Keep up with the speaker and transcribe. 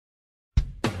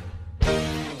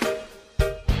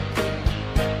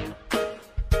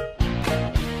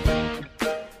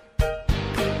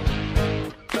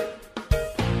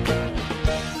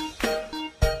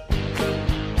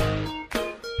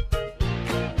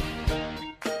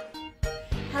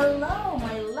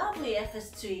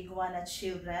FS2 Iguana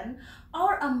children,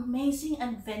 our amazing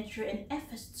adventure in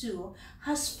FS2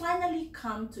 has finally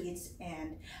come to its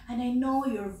end. And I know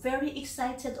you're very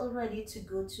excited already to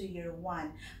go to year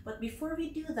 1. But before we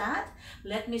do that,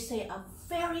 let me say a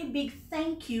very big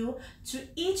thank you to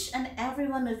each and every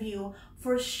one of you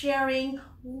for sharing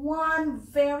one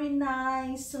very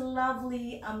nice,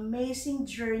 lovely, amazing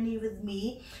journey with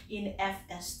me in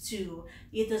FS2.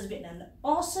 It has been an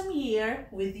awesome year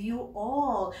with you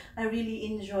all. I really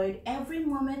enjoyed every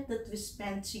moment that we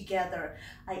spent together.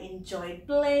 I enjoyed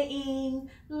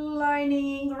playing,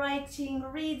 learning, writing,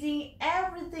 reading,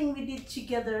 everything we did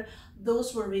together.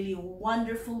 Those were really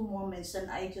wonderful moments and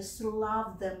I just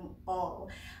love them all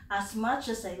as much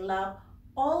as I love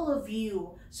all of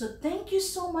you. So thank you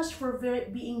so much for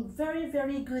being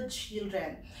very good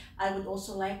children. I would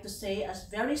also like to say a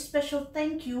very special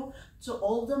thank you to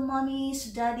all the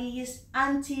mommies, daddies,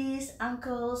 aunties,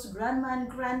 uncles, grandma and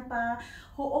grandpa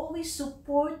who always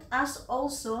support us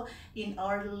also in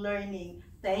our learning.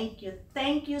 Thank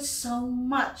you so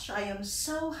much. I am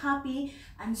so happy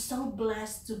and so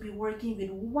blessed to be working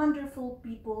with wonderful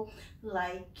people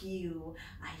like you.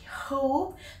 I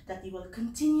hope that you will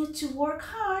continue to work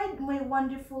hard, my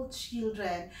wonderful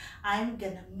children. I'm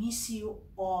gonna miss you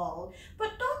all.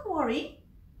 But don't worry,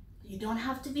 you don't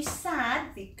have to be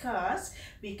sad because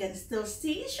we can still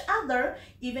see each other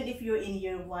even if you're in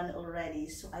year 1 already.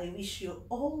 So I wish you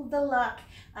all the luck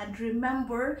and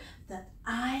remember that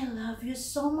I love you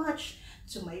so much.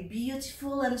 To my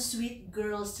beautiful and sweet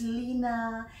girls,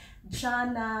 Lina,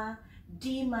 Jana,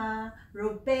 Dima,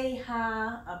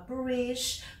 Robeha,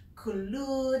 Abrish,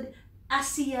 Kulud,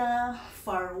 Asia,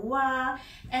 Farwa,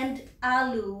 and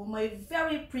Alu, my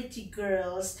very pretty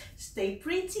girls. Stay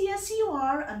pretty as you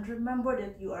are and remember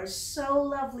that you are so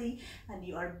lovely and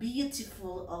you are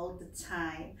beautiful all the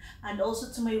time. And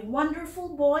also to my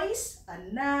wonderful boys,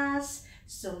 Anas,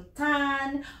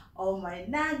 Sultan, Omar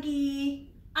Nagi,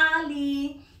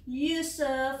 Ali,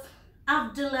 Yusuf,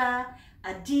 Abdullah,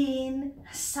 Adin,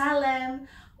 Salem,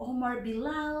 Omar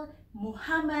Bilal,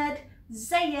 Muhammad,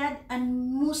 Zayed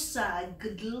and Musa.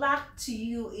 Good luck to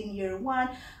you in year 1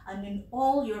 and in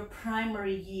all your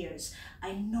primary years.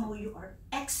 I know you are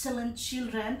excellent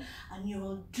children and you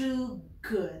will do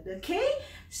good, okay?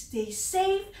 Stay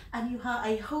safe and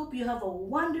I hope you have a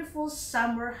wonderful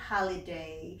summer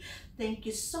holiday. Thank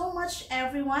you so much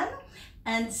everyone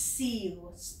and see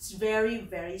you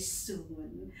very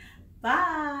soon.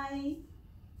 Bye!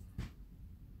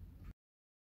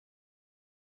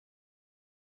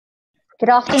 Good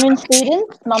afternoon,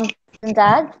 students, mums and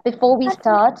dads. Before we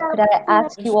start, could I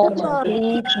ask you all to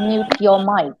please mute your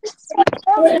mics?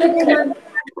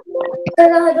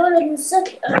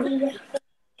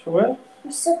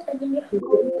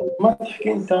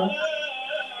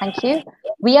 Thank you.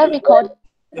 We are recording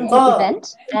this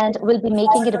event and will be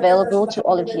making it available to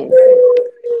all of you.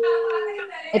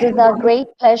 It is our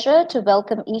great pleasure to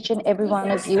welcome each and every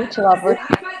one of you to our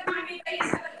virtual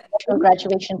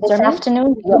graduation ceremony. This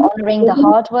afternoon, we are honoring the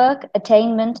hard work,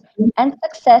 attainment, and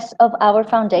success of our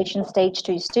foundation stage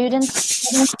 2 students.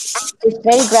 This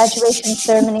very graduation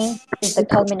ceremony is the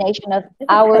culmination of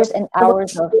hours and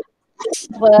hours of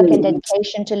work and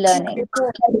dedication to learning.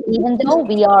 Even though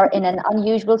we are in an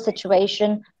unusual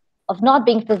situation of not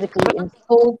being physically in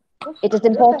school, it is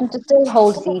important to still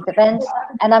hold these events,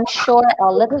 and I'm sure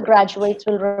our little graduates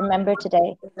will remember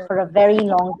today for a very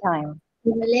long time.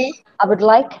 I would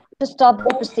like to start the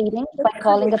proceedings by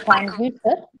calling upon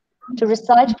Yusuf to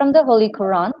recite from the Holy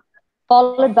Quran,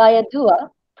 followed by a dua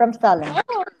from Salim.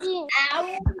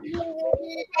 أعوذ بالله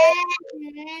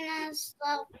من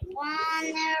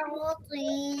الشيطان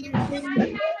الرجيم بسم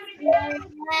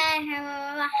الله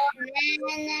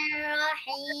الرحمن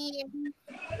الرحيم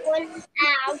قل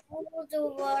أعوذ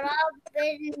برب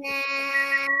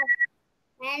الناس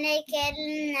ملك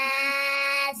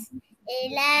الناس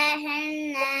إله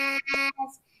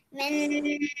الناس من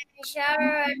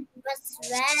شر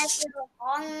الوسواس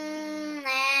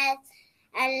الخناس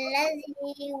الذي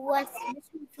يوسوس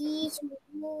في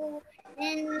صدور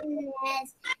الناس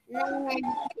من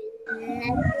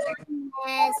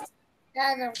الناس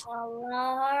صدق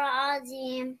الله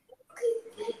العظيم.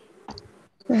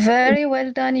 Very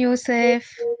well done,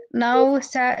 Yusuf. Now,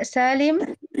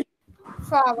 Salim.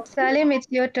 Salim, it's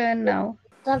your turn now.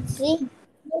 صدري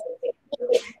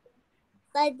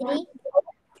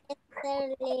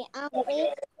يسر لي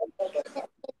أمري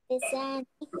لساني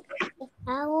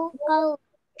أو قول.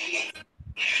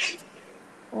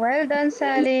 Well done,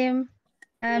 Salim.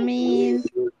 Ameen.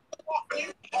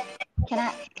 Can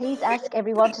I please ask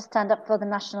everyone to stand up for the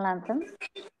national anthem?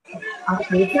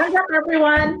 Okay, stand up,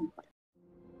 everyone.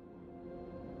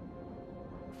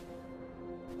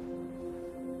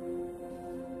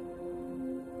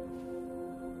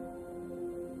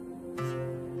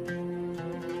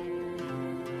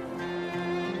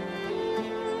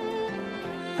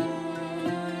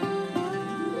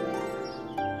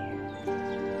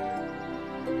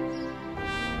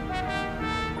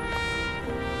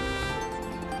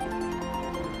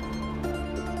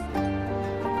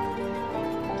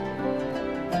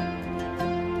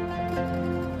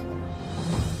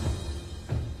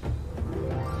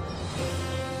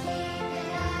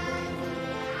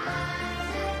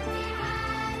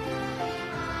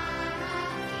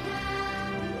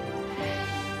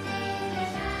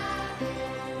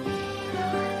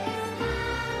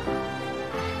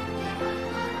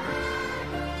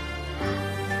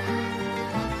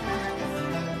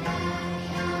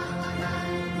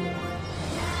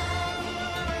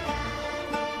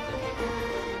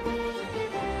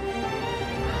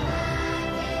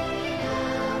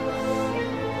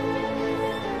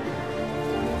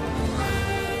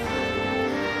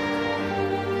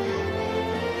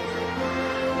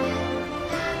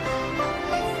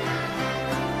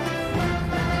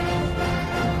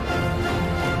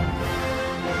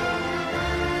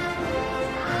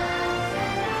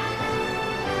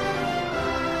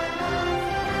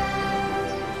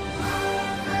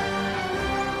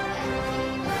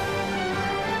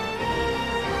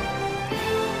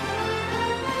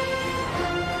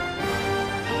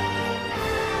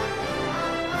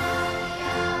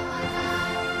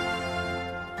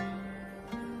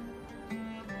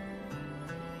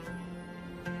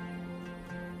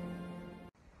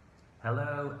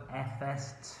 Hello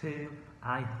FS2,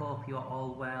 I hope you're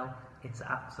all well. It's an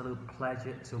absolute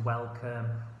pleasure to welcome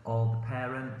all the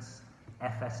parents,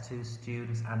 FS2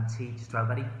 students and teachers to our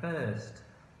very first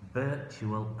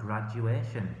virtual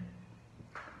graduation.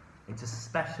 It's a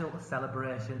special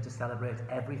celebration to celebrate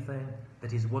everything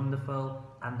that is wonderful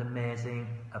and amazing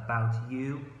about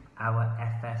you, our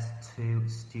FS2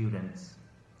 students.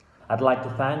 I'd like to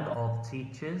thank all the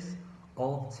teachers,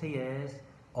 all the TAs,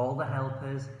 all the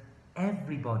helpers,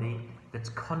 everybody that's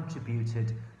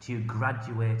contributed to you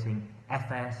graduating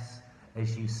FS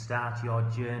as you start your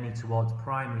journey towards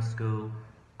primary school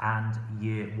and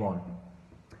year one.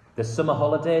 The summer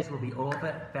holidays will be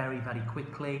over very, very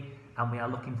quickly, and we are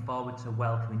looking forward to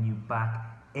welcoming you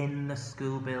back in the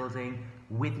school building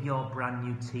with your brand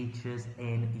new teachers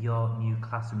in your new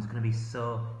classrooms. It's going to be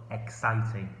so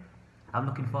exciting. I'm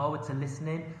looking forward to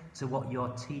listening to what your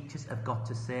teachers have got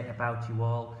to say about you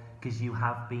all, because you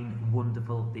have been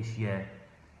wonderful this year.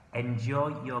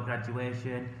 Enjoy your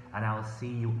graduation, and I'll see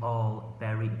you all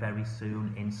very, very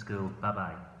soon in school.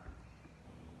 Bye-bye.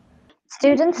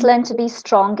 Students learn to be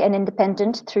strong and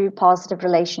independent through positive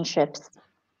relationships.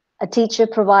 A teacher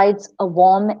provides a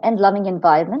warm and loving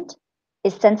environment,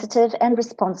 is sensitive and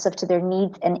responsive to their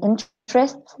needs and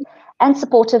interests, and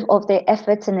supportive of their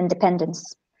efforts and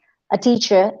independence. A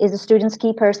teacher is a student's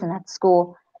key person at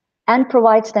school and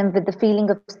provides them with the feeling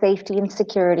of safety and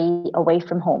security away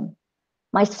from home.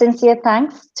 My sincere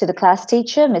thanks to the class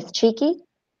teacher, Ms. Cheeky,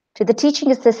 to the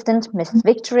teaching assistant, Ms.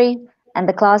 Victory, and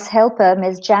the class helper,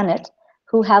 Ms. Janet,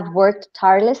 who have worked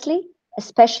tirelessly,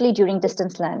 especially during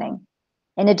distance learning.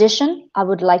 In addition, I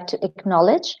would like to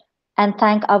acknowledge and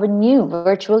thank our new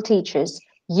virtual teachers,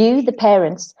 you, the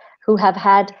parents, who have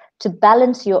had to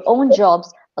balance your own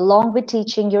jobs along with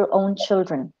teaching your own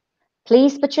children.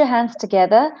 Please put your hands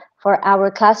together for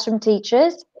our classroom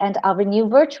teachers and our new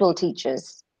virtual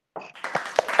teachers.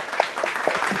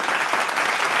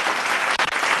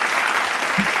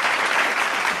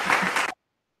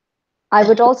 I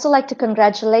would also like to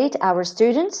congratulate our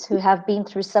students who have been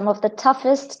through some of the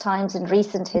toughest times in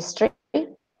recent history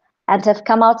and have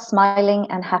come out smiling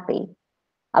and happy.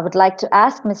 I would like to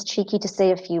ask Ms. Cheeky to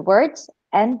say a few words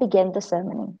and begin the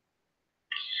ceremony.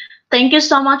 Thank you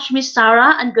so much, Miss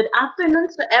Sarah, and good afternoon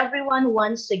to everyone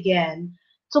once again.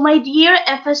 To my dear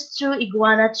FS2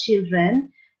 Iguana children,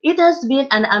 it has been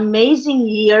an amazing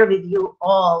year with you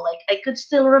all. Like, I could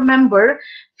still remember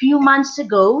few months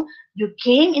ago, you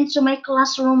came into my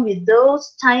classroom with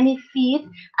those tiny feet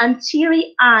and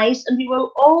teary eyes, and we were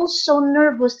all so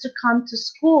nervous to come to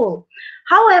school.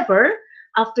 However,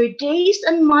 after days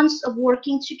and months of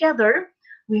working together,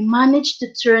 we managed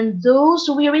to turn those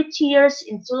weary tears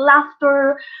into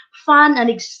laughter, fun, and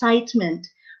excitement.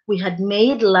 We had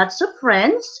made lots of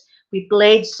friends. We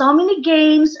played so many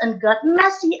games and got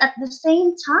messy at the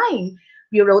same time.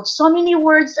 We wrote so many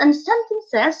words and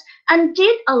sentences and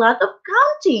did a lot of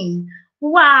counting.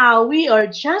 Wow, we are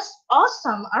just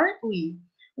awesome, aren't we?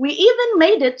 We even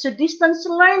made it to distance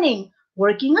learning,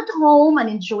 working at home and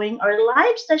enjoying our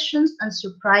live sessions and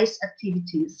surprise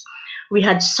activities. We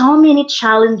had so many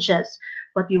challenges,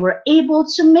 but we were able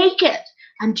to make it.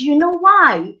 And do you know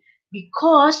why?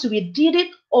 Because we did it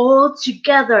all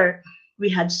together. We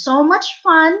had so much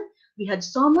fun, we had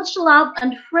so much love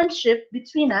and friendship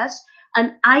between us,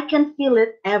 and I can feel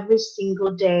it every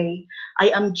single day. I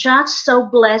am just so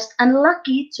blessed and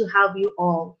lucky to have you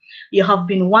all. You have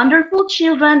been wonderful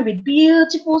children with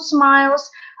beautiful smiles,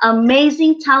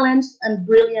 amazing talents, and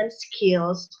brilliant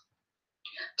skills.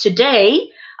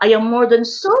 Today, I am more than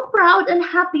so proud and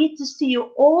happy to see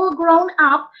you all grown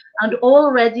up and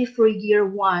all ready for year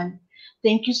one.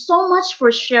 Thank you so much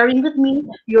for sharing with me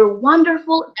your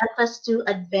wonderful FS2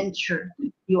 adventure.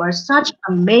 You are such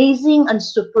amazing and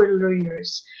super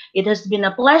learners. It has been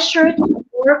a pleasure to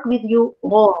work with you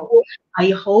all. I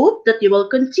hope that you will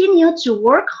continue to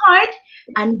work hard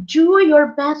and do your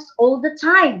best all the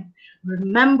time.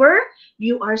 Remember,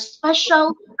 you are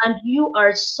special and you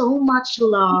are so much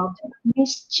loved.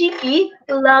 Miss Chiki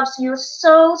loves you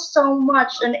so, so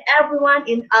much, and everyone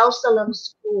in Al Salam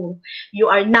School. You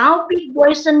are now big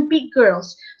boys and big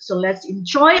girls. So let's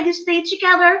enjoy this day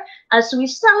together as we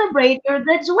celebrate your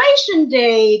graduation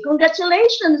day.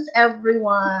 Congratulations,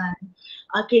 everyone.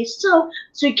 Okay, so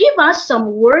to give us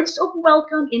some words of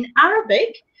welcome in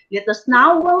Arabic, let us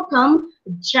now welcome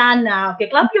Jana.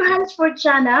 Okay, clap your hands for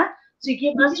Jana to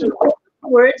give us your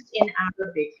words in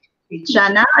Arabic. Okay,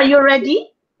 Jana, are you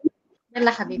ready?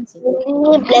 يلا حبيبتي.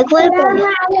 السلام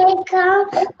عليكم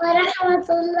ورحمة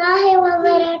الله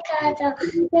وبركاته.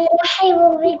 نرحب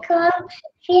بكم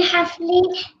في حفل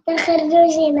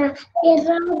تخرجنا في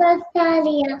الروضة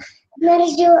الثانية.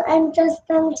 نرجو أن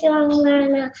تستمتعوا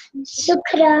معنا.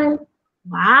 شكرا.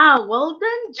 Wow, well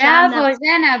done, برافو Jana.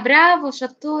 جنى، برافو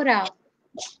شطورة.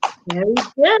 Very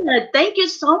good. Thank you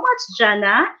so much,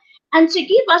 Jana. And to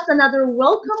give us another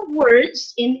welcome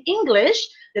words in English,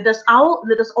 let us all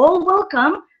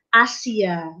welcome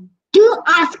Asia. To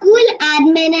our school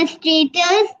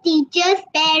administrators, teachers,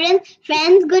 parents,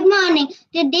 friends, good morning.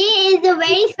 Today is a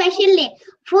very special day.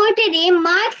 For today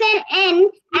marks an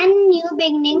end and new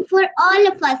beginning for all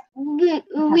of us.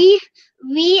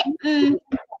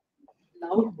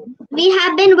 We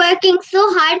have been working so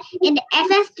hard in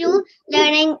FS2,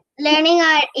 learning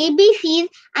our ABCs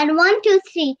and 1, 2,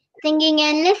 3, singing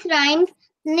endless rhymes,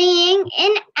 singing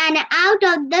in and out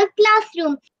of the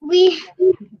classroom.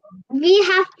 We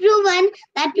have proven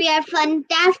that we are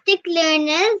fantastic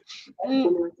learners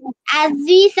as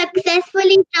we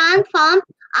successfully transform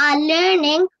our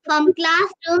learning from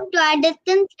classroom to our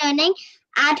distance learning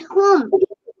at home.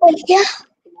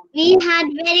 We had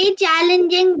very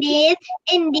challenging days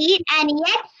indeed, and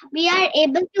yet we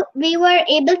were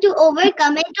able to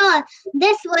overcome it all.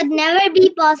 This would never be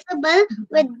possible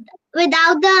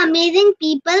without the amazing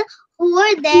people who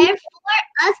were there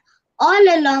for us all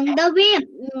along the way.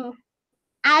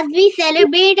 As we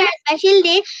celebrate our special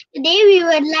day today, we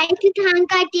would like to thank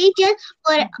our teachers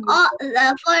for all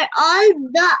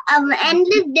the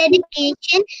endless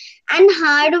dedication and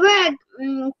hard work.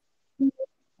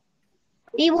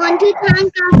 We want to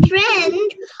thank our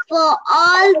friends for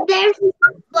all the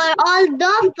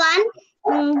fun,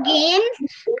 games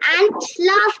and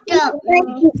laughter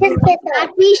that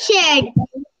we shared.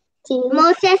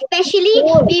 Most especially,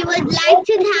 we would like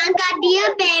to thank our dear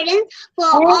parents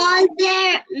for all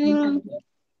their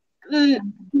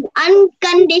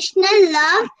unconditional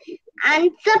love and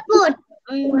support.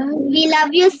 We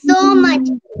love you so much.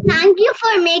 Thank you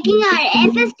for making our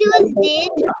FS2's day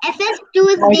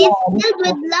filled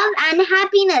with love and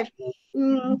happiness.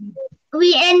 We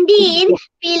indeed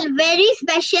feel very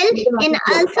special in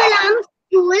Al Salam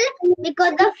School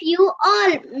because of you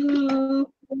all.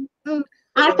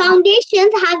 Our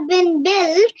foundations have been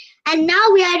built and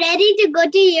now we are ready to go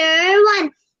to year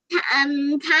 1.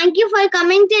 Thank you for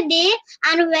coming today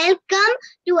and welcome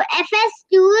to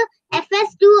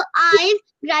FS2I's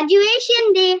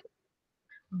graduation day.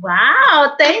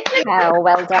 Wow, thank you. Wow,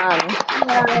 well done.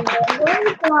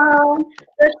 Welcome.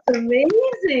 That's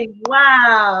amazing.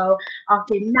 Wow.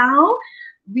 Okay, now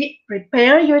we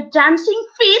prepare your dancing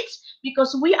feet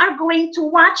because we are going to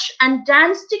watch and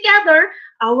dance together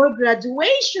our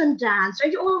graduation dance. Are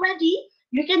you all ready?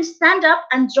 You can stand up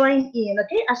and join in,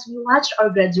 okay, as we watch our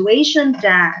graduation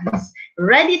dance.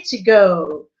 Ready to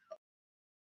go.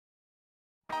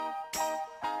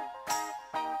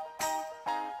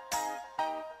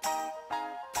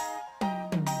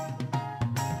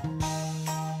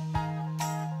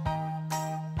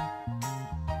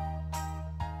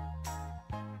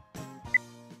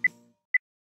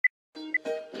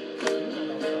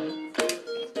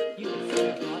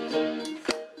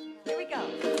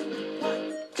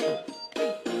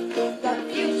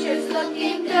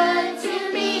 Looking good to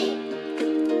me.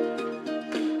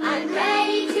 I'm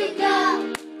ready to go.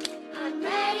 I'm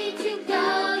ready to go.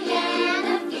 Yeah,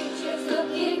 the future's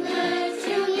looking good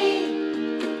to me.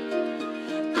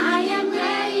 I am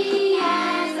ready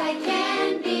as I can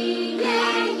be.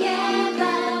 Yeah, yeah,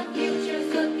 the future's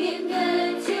looking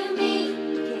good to me.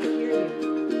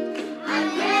 I'm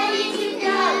ready to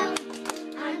go.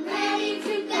 I'm ready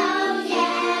to go.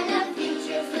 Yeah, the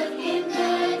future's looking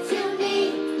good to me.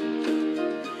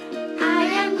 I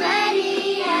am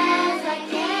ready as I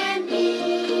can be.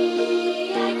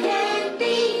 I can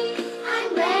be. I'm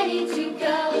ready to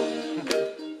go.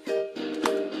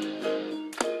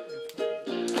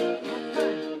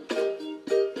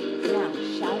 Now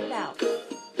shout it out.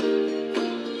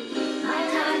 My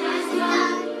time has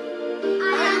come.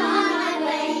 I am on my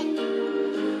way.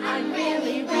 I'm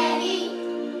really ready.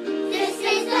 This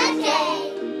is the day.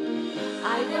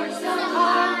 I worked so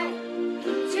hard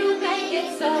to make it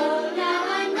so. Now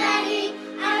I'm ready.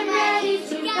 I'm ready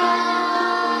to go.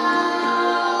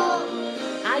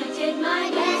 I did my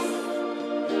best.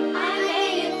 I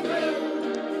made it through.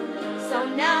 So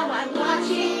now I'm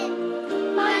watching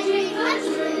my dream come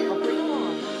true.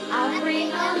 I'll bring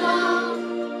along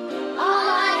all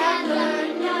I have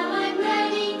learned. Now I'm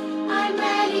ready. I'm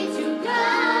ready to go.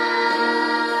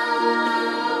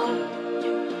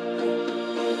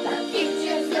 The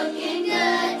future's looking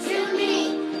good to me.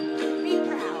 Be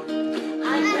proud.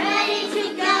 I'm ready to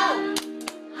go.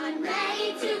 I'm ready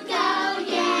to go.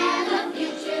 Yeah, the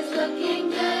future's looking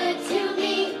good to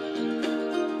me.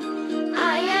 I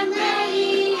am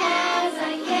ready as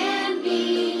I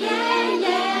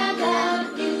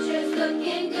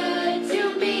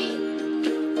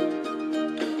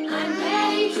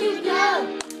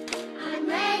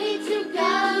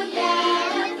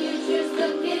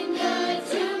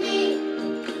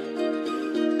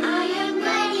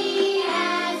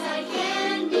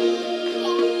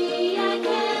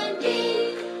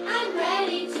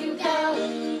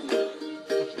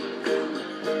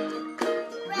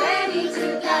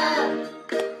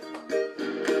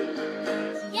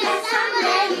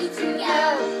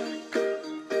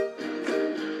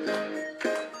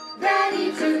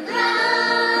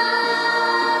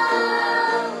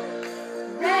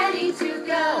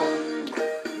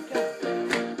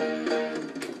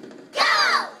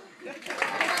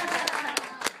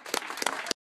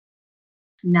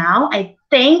Now I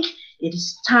think it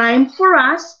is time for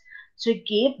us to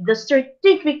give the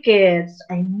certificates.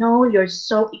 I know you're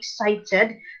so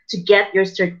excited to get your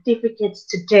certificates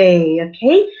today,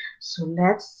 okay? So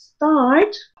let's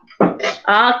start.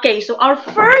 Okay, so our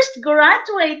first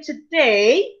graduate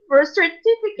today, first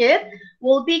certificate,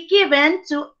 will be given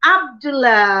to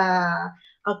Abdullah.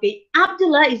 Okay,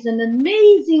 Abdullah is an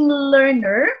amazing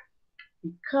learner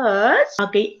because,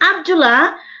 okay,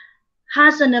 Abdullah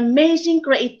has an amazing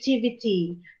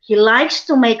creativity. He likes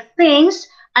to make things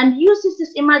and uses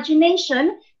his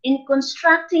imagination in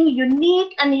constructing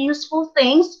unique and useful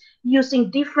things using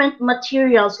different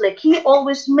materials. Like he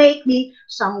always make me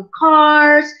some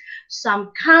cars,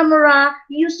 some camera,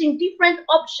 using different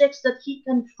objects that he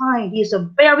can find. He's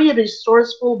a very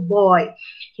resourceful boy.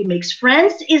 He makes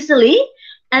friends easily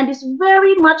and is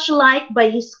very much liked by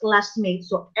his classmates.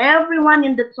 So everyone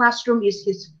in the classroom is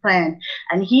his friend.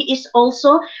 And he is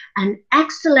also an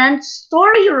excellent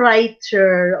story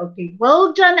writer. Okay,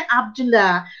 well done,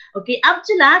 Abdullah. Okay,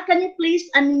 Abdullah, can you please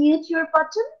unmute your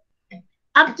button?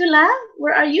 Abdullah,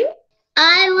 where are you?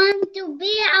 I want to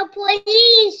be a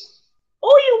police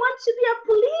Oh, you want to be a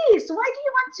police. Why do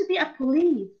you want to be a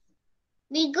police?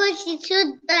 because he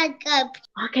shoot bad guy.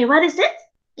 Okay, what is it?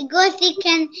 Because he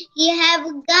have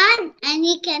a gun and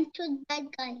he can shoot bad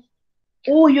guy.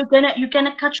 Oh, you're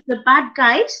gonna catch the bad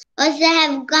guys? Also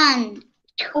have gun.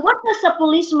 What does a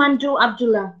policeman do,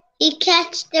 Abdullah? He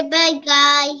catch the bad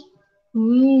guy.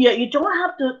 Yeah, you don't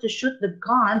have to shoot the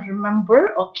gun,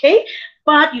 remember? Okay,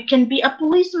 but you can be a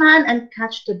policeman and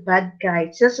catch the bad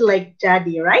guy, just like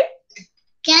Daddy, right?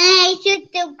 Can I shoot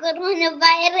the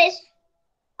coronavirus?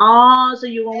 Oh, so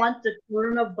you want the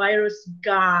coronavirus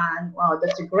gun. Wow,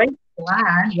 that's a great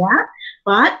plan, yeah?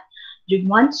 But you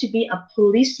want to be a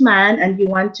policeman and you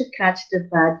want to catch the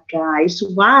bad guys.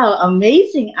 Wow,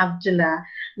 amazing, Abdullah.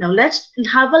 Now let's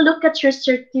have a look at your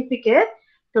certificate.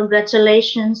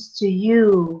 Congratulations to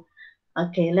you.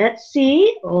 Okay, let's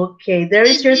see. Okay, there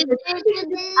is your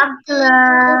certificate,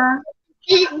 Abdullah.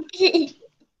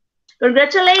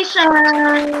 Congratulations.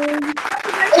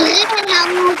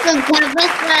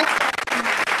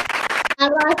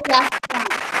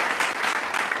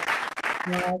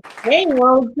 Okay,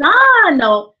 well done.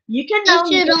 Now you can now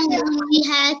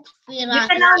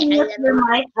mute your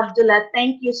mic, Abdullah.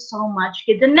 Thank you so much.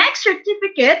 Okay, the next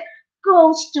certificate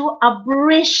goes to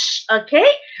Abrish. Okay,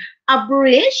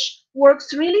 Abrish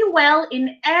works really well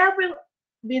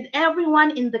with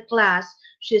everyone in the class.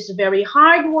 She's very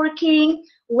hardworking,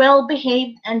 well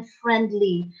behaved, and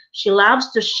friendly. She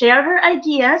loves to share her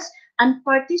ideas and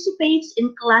participates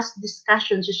in class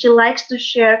discussions. She likes to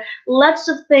share lots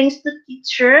of things to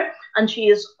teacher, and she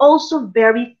is also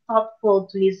very thoughtful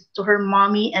to her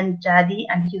mommy and daddy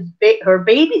and her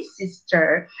baby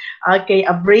sister. Okay,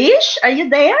 Abrish, are you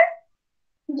there?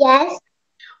 Yes,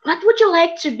 What would you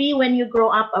like to be when you grow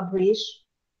up, Abrish?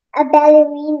 a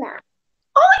ballerina.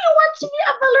 Oh, you want to be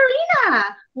a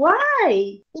ballerina.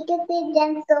 Why? Because they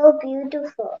dance so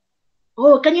beautiful.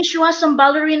 Oh, can you show us some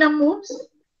ballerina moves?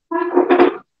 Come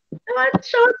on,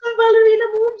 show us some ballerina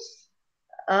moves.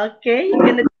 Okay, you're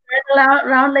gonna turn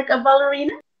around like a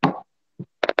ballerina.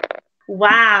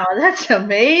 Wow, that's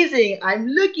amazing. I'm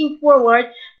looking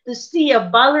forward to see a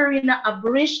ballerina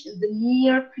Abrish in the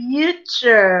near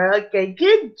future. Okay,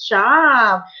 good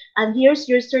job. And here's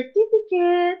your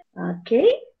certificate.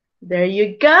 Okay, there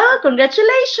you go.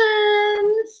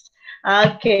 Congratulations.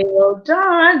 Okay, well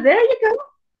done. There you go.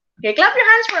 Okay, clap your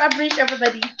hands for Abrish,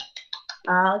 everybody.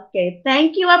 Okay,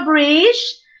 thank you,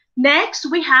 Abrish. Next,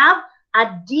 we have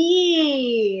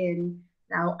Adine.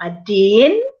 Now,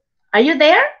 Adine, are you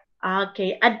there?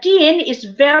 Okay, Adine is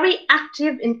very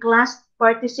active in class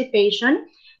participation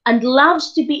and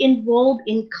loves to be involved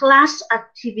in class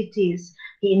activities.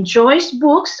 He enjoys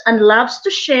books and loves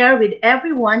to share with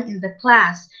everyone in the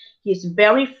class. He is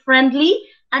very friendly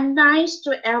and nice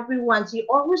to everyone. He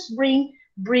always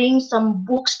bring some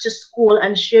books to school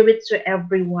and share it to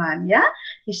everyone. Yeah,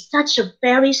 he's such a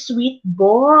very sweet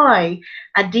boy.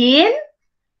 Adine,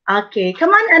 okay,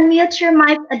 come on, unmute your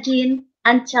mic, Adine,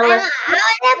 and tell us. I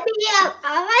wanna be a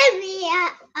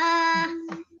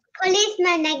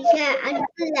policeman like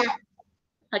Abdullah.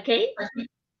 Okay.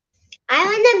 I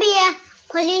wanna be a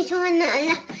policeman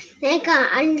like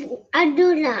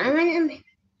Abdullah.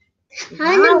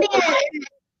 I wanna be a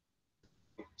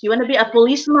Do you want to be a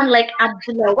policeman like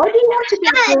Abdullah? Why do you want to be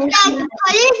a policeman?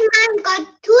 policeman got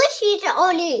 2 seats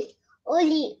only,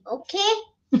 okay?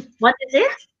 What is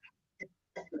it?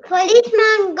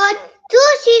 Policeman got 2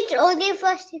 seats only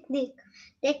for sitting.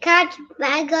 They catch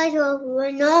bad guys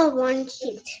with no 1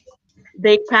 seat.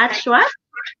 They catch what?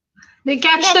 They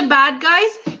catch the bad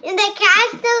guys? In the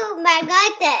catch the bad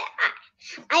guys,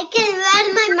 I can wear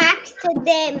my max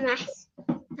today, Max.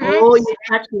 Oh, you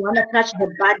wanna catch the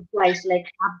bad guys like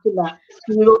Abdullah.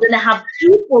 So we're gonna have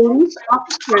 2 police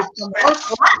officers from our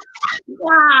class.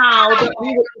 Wow, that we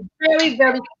will be very,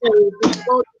 very safe if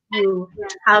both of you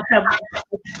have a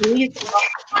police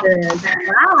officers.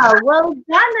 Wow, well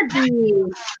done, Adi.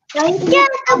 Thank you Yeah,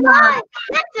 so come much. on.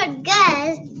 That's a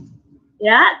guess.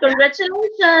 Yeah,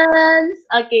 congratulations.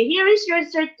 Okay, here is your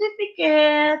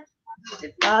certificate.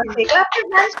 Okay, clap your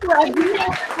hands for Adi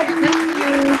and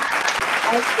Adi.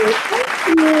 Okay, thank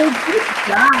you. Good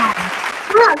job.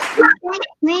 Okay,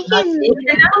 Making you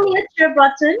can now mute your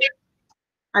button,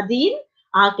 Adin.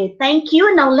 Okay, thank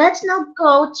you. Now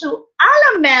go to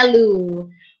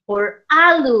Alamelu or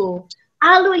Alu.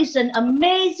 Alu is an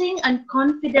amazing and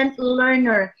confident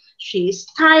learner. She is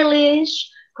stylish,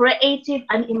 creative,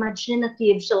 and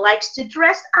imaginative. She likes to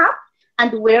dress up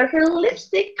and wear her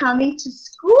lipstick coming to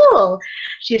school.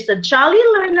 She's a jolly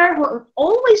learner who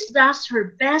always does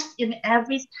her best in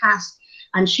every task.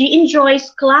 And she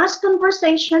enjoys class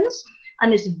conversations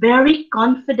and is very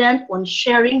confident when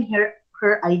sharing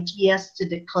her ideas to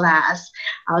the class.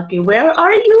 Okay, where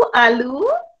are you, Alu?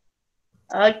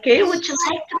 Okay, would you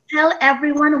like to tell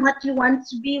everyone what you want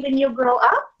to be when you grow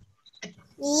up?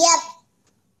 Yep.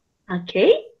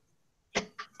 Okay.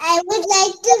 I would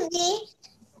like to be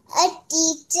a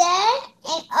teacher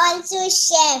and also a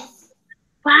chef.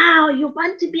 Wow, you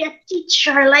want to be a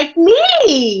teacher like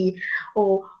me.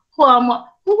 Oh,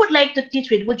 who would like to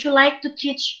teach with? Would you like to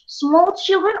teach small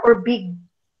children or big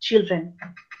children?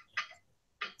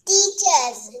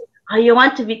 Teachers. Oh, you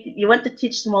want to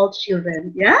teach small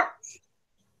children, yeah?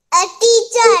 A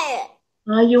teacher.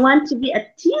 Oh, you want to be a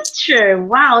teacher.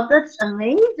 Wow, that's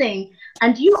amazing.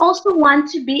 And you also want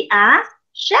to be a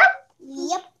chef?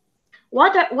 Yep.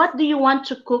 What do you want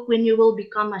to cook when you will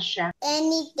become a chef?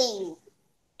 Anything.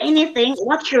 Anything?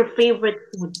 What's your favorite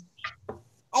food?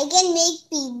 I can make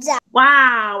pizza.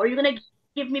 Wow, are you gonna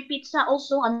give me pizza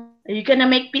also? Are you gonna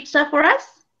make pizza for us?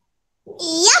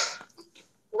 Yep.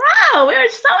 Wow, we're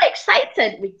so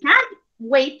excited. We can't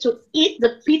wait to eat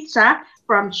the pizza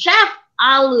from Chef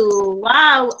Alu.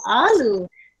 Wow, Alu.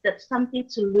 That's something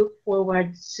to look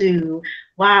forward to.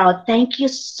 Wow, thank you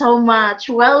so much.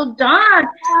 Well done.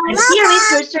 And here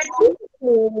is your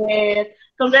certificate.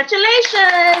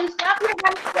 Congratulations. Clap your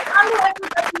hands for Alu,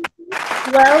 everybody.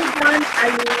 Well done,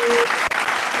 Alu.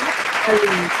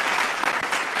 Alu.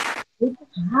 Good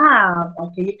job.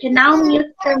 Okay, you can now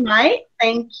mute your mic.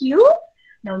 Thank you.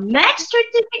 Now, next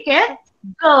certificate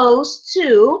goes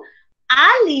to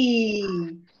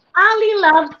Ali. Ali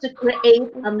loves to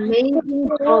create amazing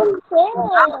drawings. She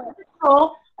loves to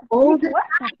draw all the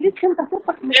time.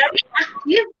 Very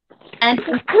active and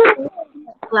interested in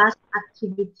class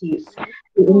activities.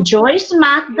 He enjoys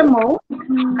math the most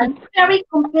and very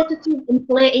competitive in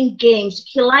playing games.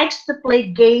 He likes to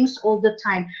play games all the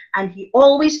time and he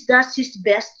always does his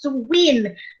best to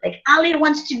win. Like Ali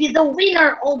wants to be the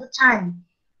winner all the time.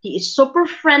 He is super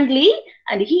friendly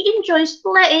and he enjoys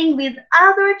playing with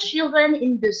other children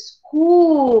in the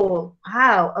school.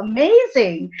 Wow,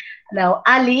 amazing. Now,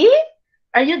 Ali,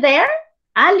 are you there?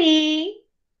 Ali.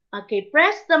 Okay,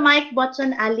 press the mic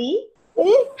button, Ali.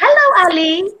 Hello,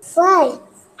 Ali. Fine.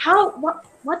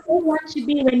 What do you want to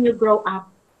be when you grow up?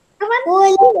 Come on.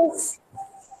 Police.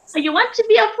 Oh, you want to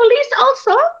be a police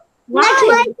also? Why?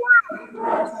 Like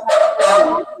my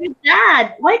Your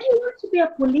dad. Why do you want to be a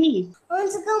police? I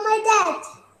want to go with my dad.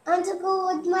 I want to go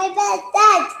with my dad.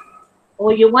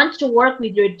 Oh, you want to work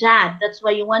with your dad. That's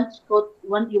why you want to go.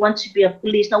 You want to be a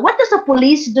police. Now, what does a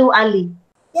police do, Ali?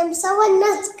 Someone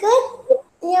not good.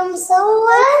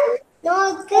 Someone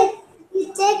not good. You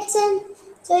take them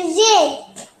to jail.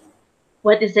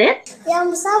 What is it?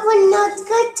 Someone not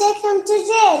good. Take him to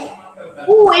jail.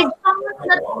 Oh, if someone's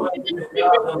not good, you're gonna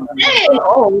take them to jail.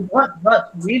 Oh, that's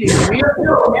really, really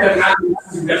good.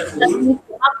 That means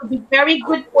you have to be very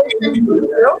good person to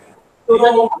girl. So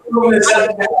that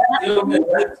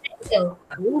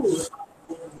Ooh.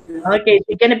 Okay, so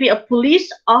you're gonna be a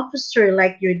police officer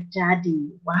like your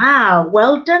daddy. Wow,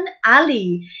 well done,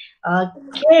 Ali.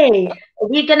 Okay,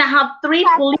 we're gonna have 3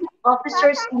 police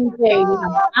officers in there. We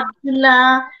have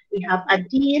Abdullah, we have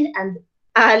Adin, and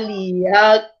Ali.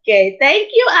 Okay,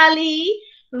 thank you, Ali.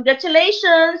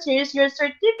 Congratulations. Here's your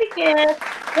certificate.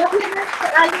 Clap your hands for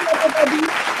Ali, everybody.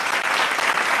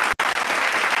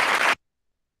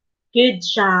 Good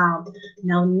job.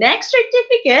 Now, next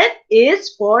certificate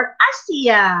is for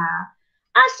Asia.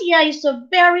 Asia is a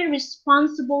very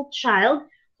responsible child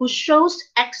who shows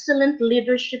excellent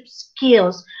leadership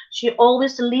skills. She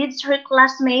always leads her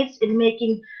classmates in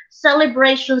making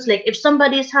celebrations. Like if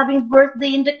somebody is having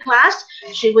birthday in the class,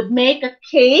 she would make a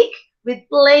cake with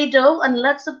Play-Doh and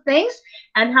lots of things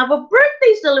and have a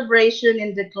birthday celebration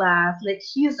in the class. Like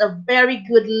she's a very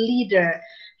good leader.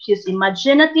 She's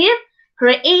imaginative,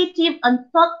 creative, and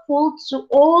thoughtful to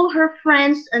all her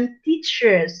friends and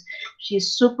teachers.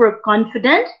 She's super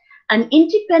confident and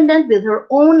independent with her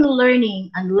own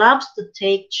learning and loves to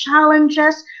take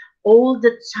challenges all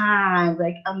the time.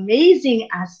 Like amazing,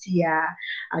 Asia.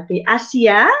 Okay,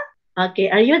 Asia. Okay,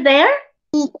 are you there?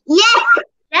 Yes,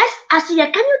 Yes,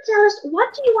 Asia, can you tell us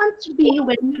what do you want to be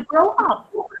when you grow up?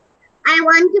 I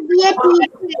want to be a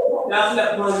teacher.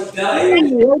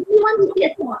 Really? Why do you want to be a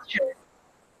teacher?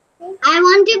 I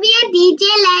want to be a DJ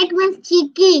like Miss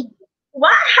Chiki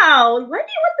Wow, why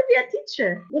do you want to be a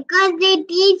teacher? because they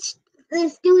teach the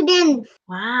students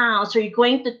Wow, so you're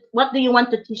going to, what do you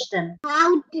want to teach them?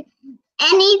 how to,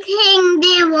 anything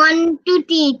they want to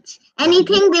teach,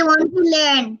 anything they want to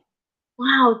learn.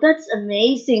 Wow, that's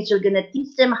amazing. So you're gonna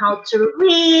teach them how to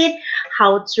read,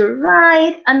 how to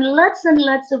write, and lots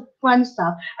of fun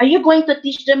stuff. Are you going to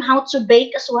teach them how to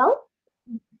bake as well?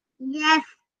 Yes,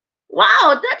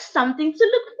 Wow, that's something to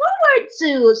look forward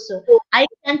to. So I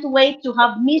can't wait to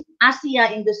have Miss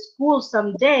Asia in the school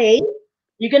someday.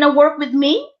 You're gonna work with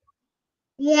me?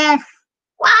 yes.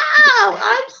 Wow,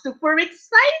 I'm super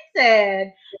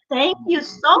excited. Thank you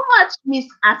so much, Miss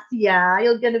Asia.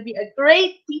 You're going to be a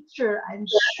great teacher, I'm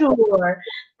sure.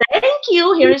 Thank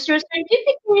you. Here is your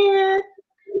certificate.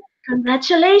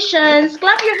 Congratulations.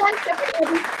 Clap your hands,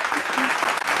 everybody.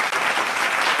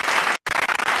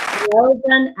 Well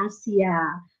done,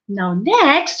 Asia. Now,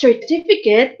 next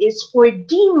certificate is for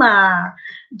Dima.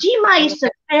 Dima is a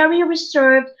very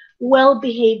reserved,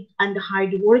 well-behaved, and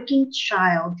hardworking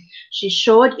child. She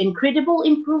showed incredible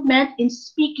improvement in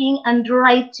speaking and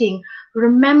writing.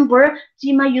 Remember,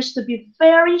 Dima used to be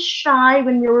very shy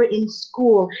when we were in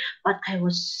school, but I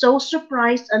was so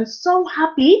surprised and so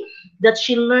happy that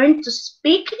she learned to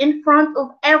speak in front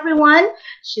of everyone.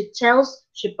 She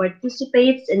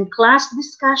participates in class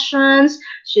discussions,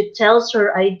 she tells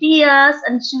her ideas,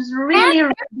 and she's really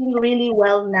reading really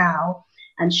well now.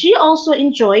 And she also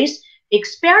enjoys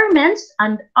experiments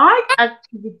and art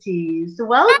activities.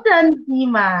 Well done,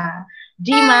 Dima.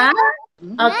 Dima,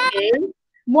 okay.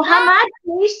 Muhammad,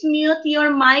 please mute your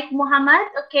mic, Muhammad.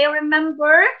 Okay,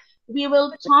 remember, we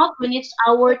will talk when it's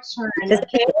our turn,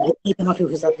 okay?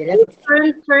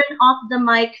 Turn off the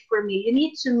mic for me. You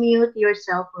need to mute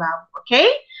yourself, love, okay?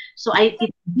 So it's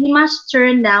Dima's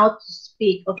turn now to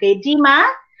speak. Okay, Dima,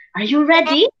 are you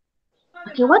ready?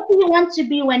 Okay, what do you want to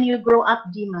be when you grow up,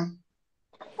 Dima?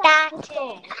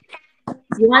 Doctor.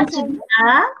 You want to be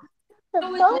a?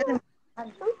 Doctor.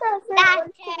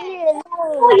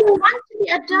 Oh, you want to be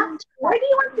a doctor. Why do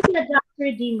you want to be a doctor,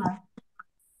 Dima?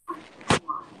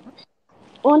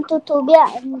 Want to be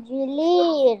an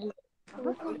engineer.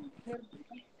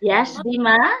 Yes,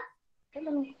 Dima?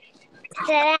 So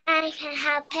that I can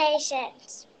have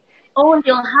patience. Oh,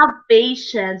 you'll have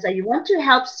patience and you want to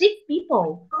help sick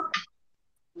people.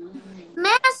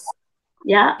 Miss.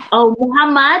 Yeah. Oh,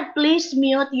 Muhammad, please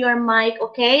mute your mic,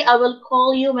 okay? I will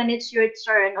call you when it's your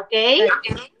turn, okay?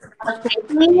 Okay,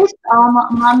 please,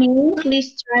 mommy,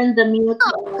 please turn the mute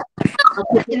on.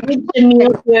 Okay, you need to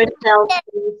mute yourself,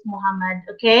 please, Muhammad,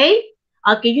 okay?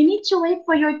 Okay, you need to wait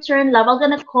for your turn, love. I'm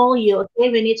gonna call you, okay,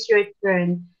 when it's your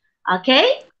turn.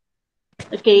 Okay?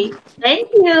 Okay, thank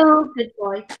you. Good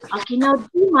boy. Okay, now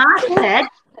Dima said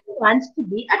he wants to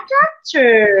be a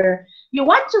doctor. You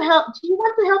want to help? Do you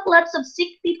want to help lots of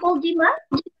sick people, Dima?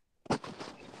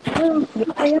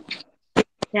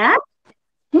 Yeah?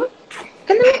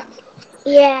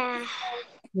 Yeah.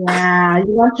 Yeah,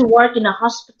 you want to work in a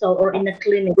hospital or in a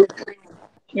clinic.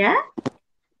 Yeah?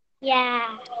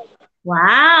 Yeah.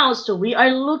 Wow, so we are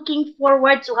looking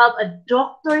forward to have a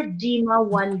Dr. Dima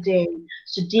one day.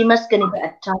 So Dima's gonna be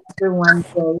a doctor one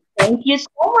day. Thank you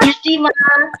so much, Dima.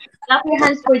 Clap your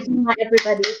hands for Dima,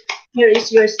 everybody. Here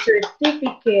is your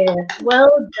certificate.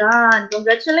 Well done.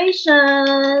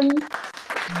 Congratulations.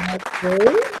 Okay.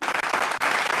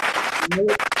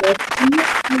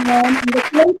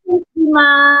 Congratulations,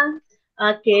 Dima.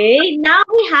 Okay, now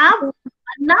we have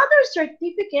another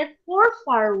certificate for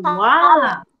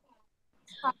Farwa.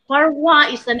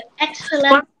 Farwa is an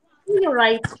excellent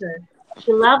writer.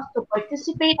 She loves to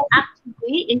participate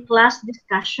actively in class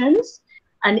discussions,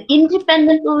 an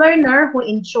independent learner who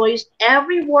enjoys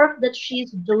every work that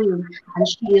she's doing, and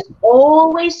she is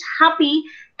always happy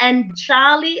and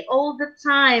jolly all the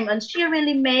time. And she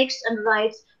really makes and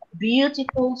writes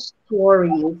beautiful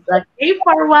stories. Okay,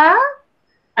 Farwa?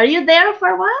 Are you there,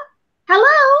 Farwa?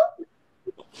 Hello?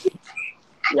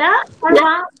 Yeah,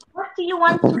 Farwa? What do you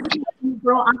want to be when you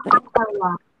grow up,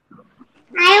 Farwa?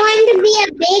 I want to be a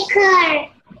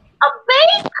baker. A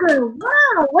baker!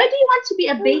 Wow! Why do you want to be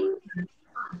a baker?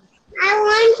 I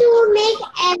want to make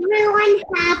everyone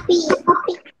happy.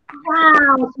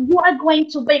 Wow! So you are going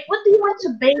to bake. What do you want to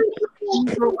bake when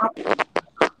you grow up?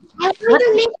 I want What to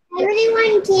make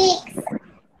everyone cakes.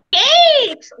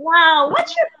 cakes? Wow!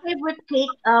 What's your favorite cake,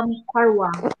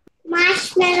 Farwa?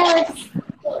 Marshmallows.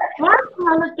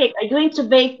 Marshmallow cake. Are you going to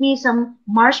bake me some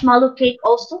marshmallow cake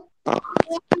also?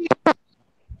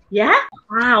 Yeah?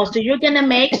 Wow. So you're gonna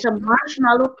make some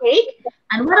marshmallow cake.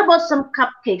 And what about some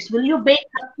cupcakes? Will you bake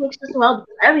cupcakes as well?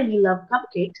 Because I really love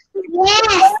cupcakes.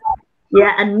 Yes.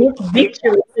 Yeah, and Miss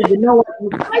Victory. So you know what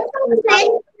Miss Victory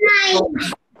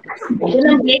loves. French You're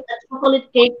gonna make a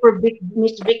chocolate cake for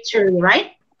Miss Victory,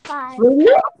 right? fries. Will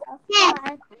you?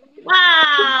 Yes.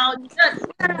 Wow, that's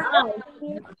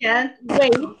nice. Can't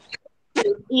wait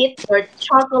to eat your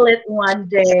chocolate one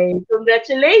day.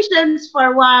 Congratulations,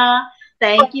 Farwa.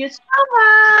 Thank you so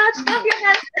much. Clap your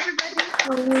hands,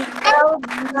 everybody. Well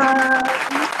done.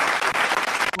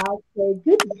 Okay,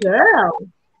 good girl.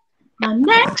 Now,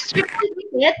 next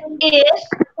certificate is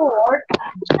for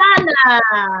Jana.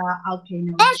 Okay,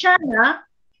 now, Jana.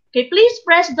 Okay, please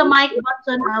press the mic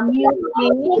button. Mute,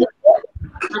 please.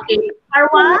 Okay,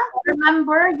 Farwa,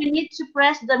 remember you need to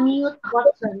press the mute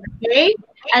button, okay?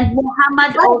 And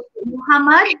Muhammad also.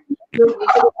 Muhammad,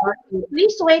 okay,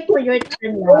 please wait for your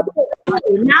turn now.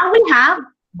 Okay, now we have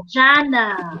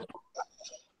Jana.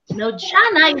 Now,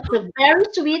 Jana is a very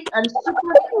sweet and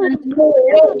super friendly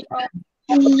person.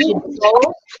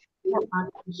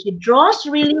 She draws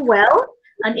really well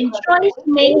and enjoys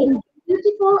making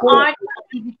beautiful art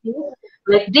activities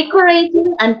like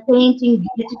decorating and painting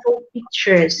beautiful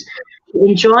pictures. She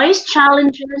enjoys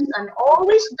challenges and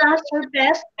always does her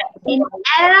best in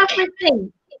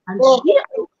everything. And she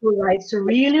also writes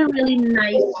really, really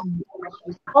nicely.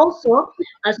 She's also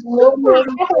a super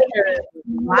reader.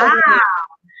 Wow.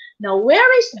 Now,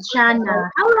 where is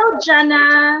Jana? Hello,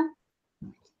 Jana.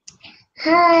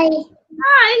 Hi.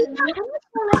 Hi. Can you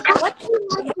tell us what you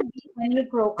want to be when you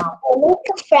grow up? I make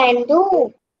a friend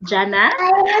too. Jana?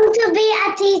 I want to be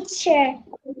a teacher.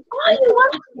 Oh, you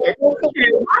want to be a teacher.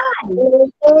 Why?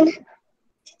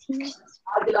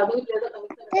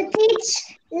 To teach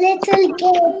little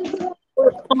kids.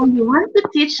 Oh, you want to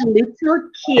teach little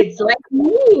kids like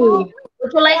me.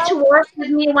 Would you like to work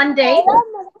with me one day?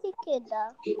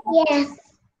 Yes.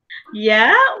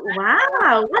 Yeah?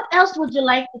 Wow. What else would you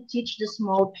like to teach the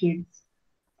small kids?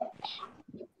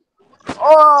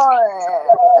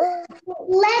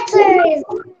 Letters.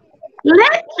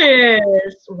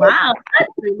 Letters. Wow,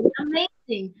 that's really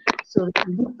amazing. So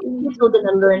little kids are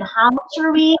gonna learn how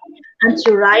to read and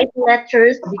to write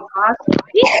letters because of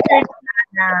pictures.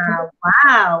 Now,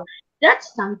 wow,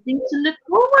 that's something to look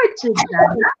forward to,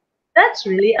 Jana. That's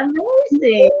really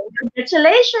amazing.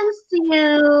 Congratulations to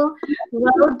you.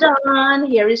 Well done.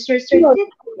 Here is your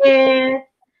certificate.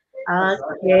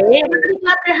 Okay, everybody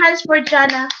clap your hands for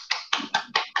Jana.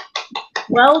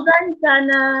 Well done,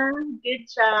 Jana. Good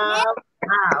job.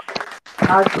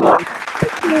 Wow.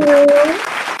 Okay.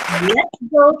 Let's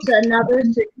go to another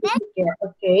certificate.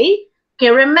 Okay. Okay.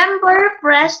 Remember,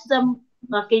 press the.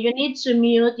 Okay, you need to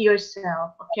mute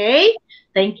yourself. Okay.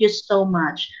 Thank you so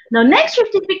much. Now, next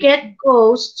certificate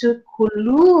goes to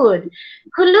Kulud.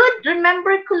 Kulud,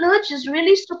 remember Kulud? She's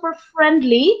really super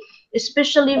friendly,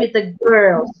 especially with the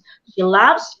girls. She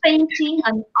loves painting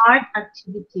and art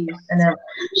activities. And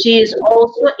she is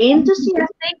also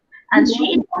enthusiastic and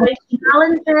she enjoys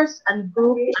challenges and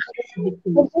group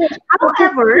activities.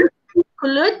 However,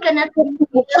 Kulud cannot be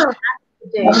here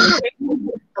today. Okay?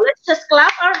 So let's just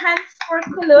clap our hands for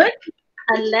Kulud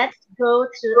and let's go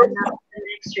to another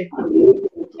next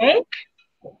certificate. Okay?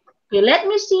 Okay, let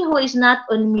me see who is not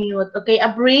on mute. Okay,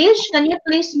 Abrish, can you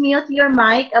please mute your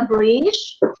mic, Abrish?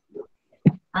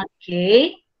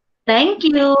 Okay, thank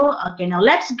you. Okay, now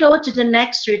let's go to the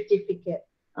next certificate.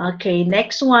 Okay,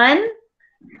 next one.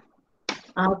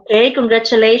 Okay,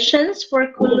 congratulations for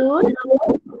Kulud.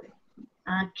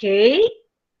 Okay,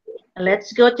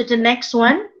 let's go to the next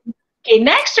one. Okay,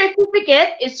 next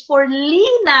certificate is for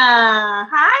Lina.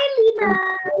 Hi, Lina.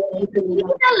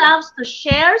 Lina loves to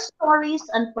share stories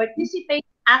and participate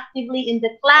actively in the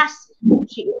class.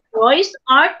 She enjoys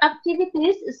art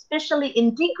activities, especially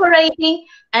in decorating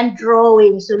and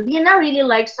drawing. So Lina really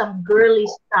likes some girly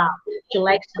stuff. She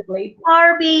likes to play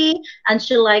Barbie and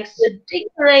she likes to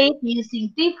decorate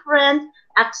using different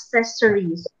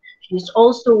accessories. She's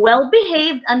also well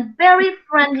behaved and very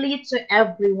friendly to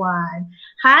everyone.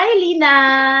 Hi,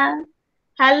 Lina.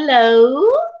 Hello,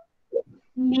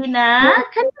 Lina.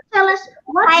 Can you tell us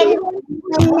what do you want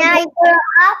to When I grow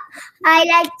up, I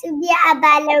like to be a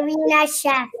ballerina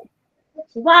chef.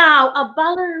 Wow, a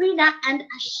ballerina and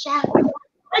a chef.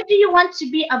 Why do you want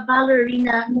to be a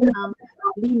ballerina,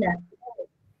 Lina?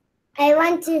 I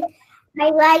like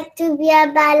to be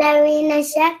a ballerina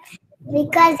chef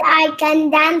because I can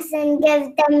dance and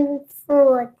give them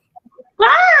food.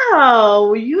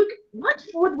 Wow, what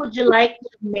food would you like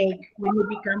to make when you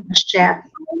become a chef?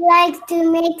 I like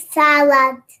to make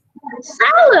salad.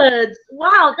 Salads.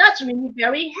 Wow, that's really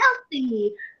very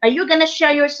healthy. Are you gonna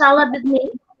share your salad with me?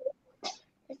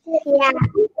 Yeah.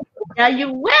 Yeah,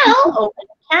 you will. Oh,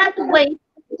 I can't wait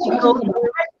to go to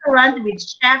the restaurant with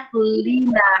Chef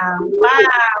Lina.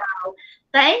 Wow.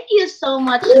 Thank you so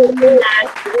much, Lina.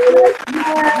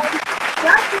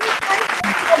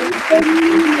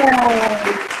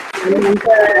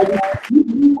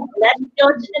 Let's go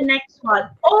to the next one.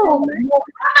 Oh,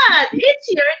 Muhammad, it's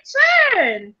your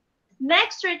turn.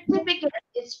 Next certificate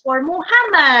is for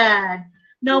Muhammad.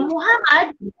 Now,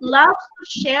 Muhammad loves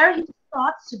to share his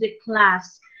thoughts to the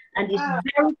class and is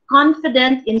very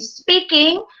confident in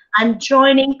speaking and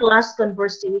joining class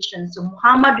conversations. So,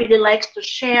 Muhammad really likes to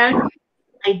share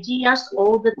ideas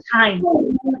all the time.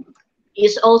 He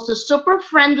is also super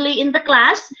friendly in the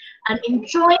class and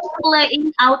enjoys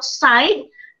playing outside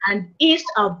and is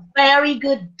a very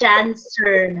good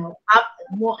dancer. Now,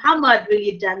 Muhammad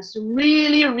really dances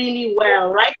really, really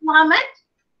well, right, Muhammad?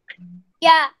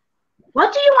 Yeah.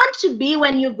 What do you want to be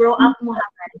when you grow up,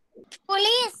 Muhammad?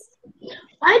 Police.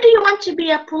 Why do you want to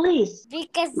be a police?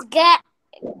 Because get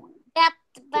bad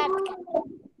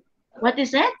What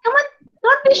is it? Come on,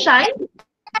 don't be shy.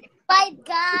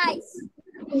 guys.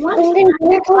 What guys?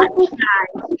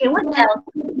 Okay, what else?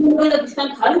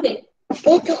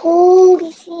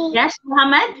 Yes,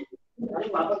 Muhammad?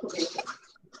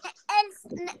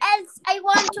 Else I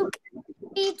want to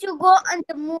be to go on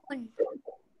the moon.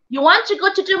 You want to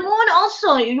go to the moon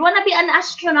also? You want to be an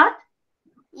astronaut?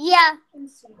 Yeah.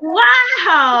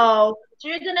 Wow! So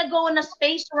you're gonna go on a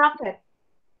space rocket.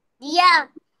 Yeah.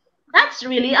 That's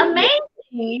really amazing.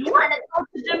 You want to go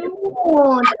to the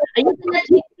moon. Are you gonna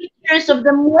take pictures of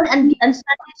the moon and send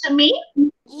it to me?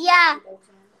 Yeah.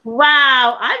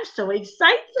 Wow, I'm so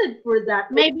excited for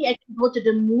that. Maybe I can go to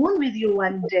the moon with you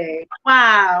one day.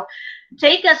 Wow.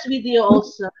 Take us with you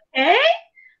also, okay?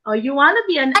 Oh, you want to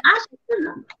be an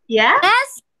astronaut? Yeah?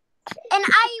 Yes. And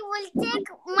I will take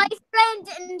my friend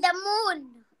in the moon.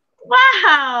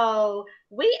 Wow!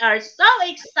 We are so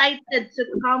excited to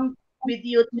come with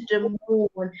you to the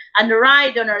moon and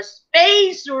ride on our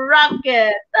space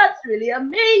rocket. That's really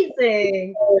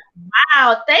amazing.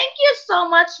 Wow. Thank you so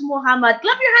much, Muhammad.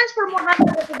 Clap your hands for Muhammad.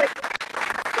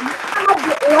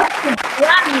 Muhammad, lots of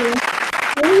running.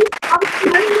 Please come to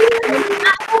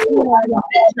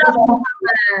Good job,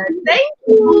 Muhammad. Thank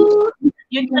you.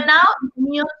 You can now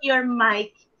mute your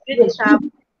mic. Good job.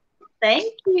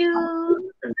 Thank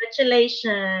you.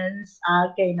 Congratulations.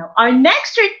 Okay, now our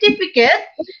next certificate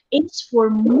is for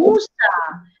Musa.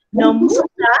 Now, Musa,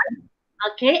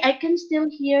 okay, I can still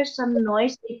hear some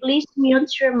noise. Please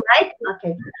mute your mic.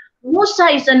 Okay. Musa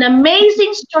is an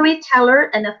amazing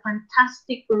storyteller and a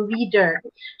fantastic reader.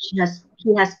 He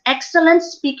has excellent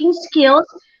speaking skills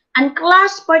and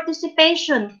class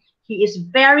participation. He is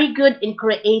very good in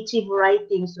creative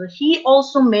writing. So he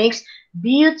also makes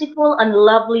beautiful and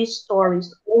lovely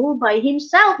stories all by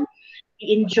himself.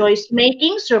 He enjoys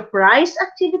making surprise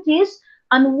activities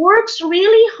and works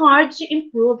really hard to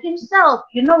improve himself.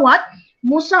 You know what?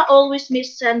 Musa always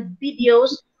makes send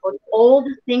videos on all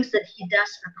the things that he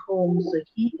does at home. So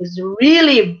he is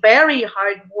really very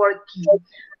hardworking.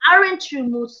 Aren't you,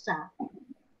 Musa?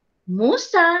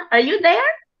 Musa, are you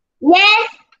there? Yes.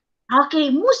 Okay,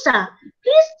 Musa,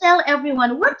 please tell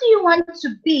everyone, what do you want to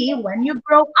be when you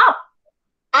grow up?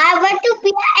 I want to be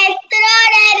an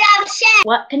astronaut and a chef.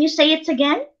 What? Can you say it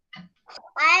again?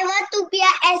 I want to be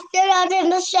an astronaut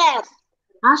and a chef.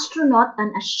 Astronaut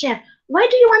and a chef. Why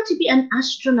do you want to be an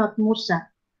astronaut, Musa?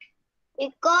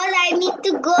 Because I need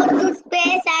to go to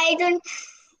space.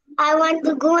 I want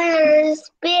to go in a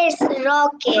space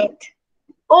rocket.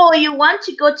 Oh, you want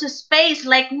to go to space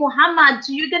like Muhammad.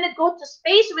 So you're going to go to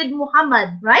space with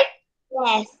Muhammad, right?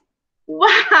 Yes.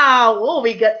 Wow. Oh,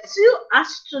 we got two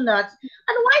astronauts.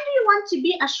 And why do you want to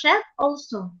be a chef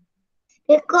also?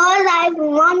 Because I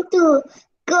want to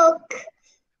cook.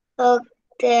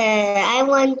 I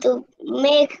want to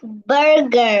make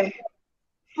burger.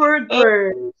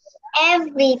 Burgers.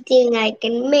 Everything I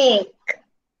can make.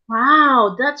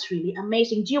 Wow, that's really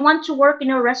amazing. Do you want to work in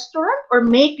a restaurant or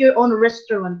make your own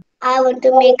restaurant? I want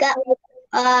to make a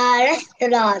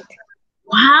restaurant.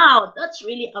 Wow, that's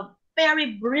really a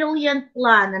very brilliant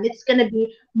plan. And it's going to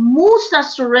be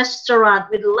Musa's restaurant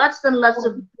with lots and lots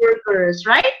of burgers,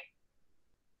 right?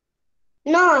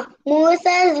 No,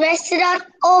 Musa's restaurant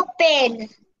open.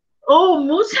 Oh,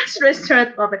 Musa's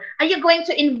restaurant open. Are you going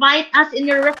to invite us in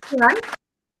your restaurant?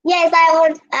 Yes,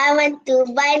 I want to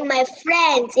invite my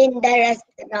friends in the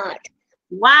restaurant.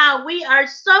 Wow, we are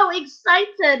so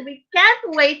excited. We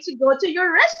can't wait to go to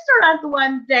your restaurant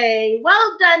one day.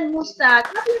 Well done, Musa.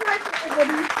 Clap your hands,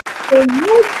 everybody, for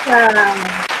Musa.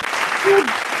 Good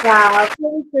job.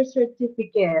 Here's your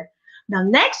certificate. Now,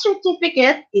 next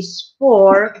certificate is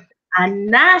for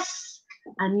Anas.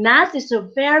 Anas is a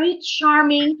very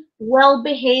charming,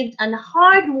 well-behaved, and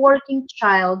hard-working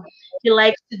child. He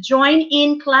likes to join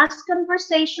in class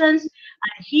conversations,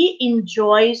 and he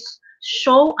enjoys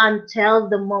show and tell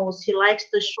the most. He likes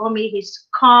to show me his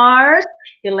cars,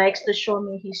 he likes to show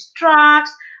me his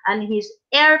trucks, and his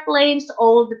airplanes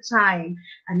all the time.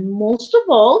 And most of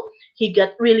all, he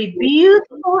got really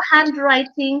beautiful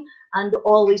handwriting and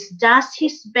always does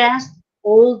his best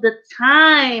all the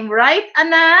time. Right,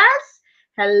 Anas?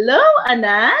 Hello,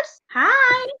 Anas.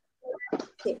 Hi.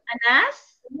 Okay,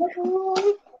 Anas.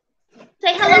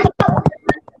 Say hello.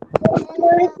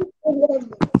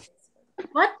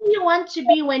 What do you want to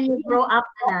be when you grow up,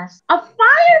 Anas? A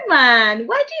fireman.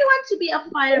 Why do you want to be a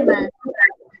fireman?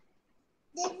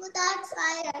 They put out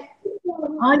fire.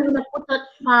 Oh, you want to put out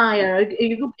fire.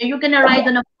 Are you going to ride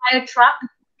on a fire truck?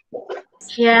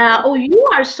 Yeah. Oh, you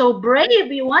are so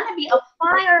brave. You want to be a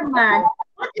fireman.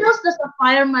 What else does a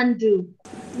fireman do?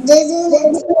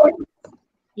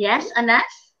 Yes, Anas?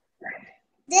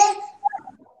 They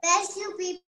rescue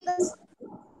people.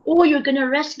 Oh, you're going to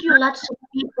rescue lots of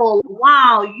people.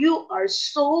 Wow, you are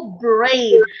so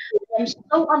brave. I'm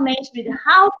so amazed with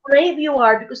how brave you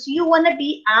are because you want to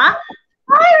be a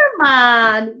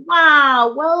fireman.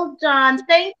 Wow, well done.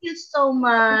 Thank you so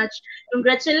much.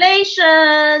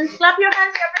 Congratulations. Clap your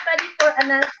hands, everybody, for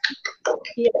Anas.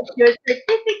 Here's your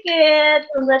certificate.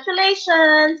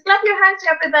 Congratulations. Clap your hands,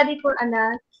 everybody, for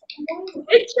Anas.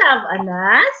 Good job,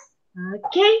 Anas.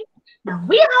 Okay. Now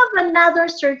we have another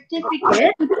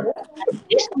certificate.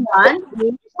 This one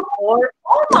is for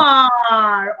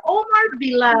Omar. Omar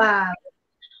Bilal.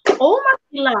 Omar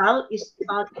Bilal is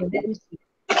okay. Let me see.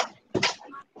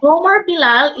 Omar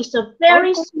Bilal is a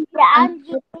very sweet and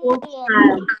thoughtful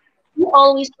child. He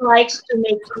always likes to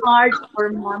make cards for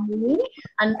mommy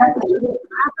and with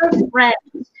other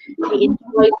friends. He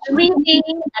enjoys reading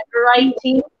and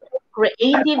writing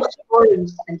creative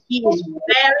stories, and he is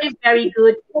very, very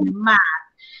good in math.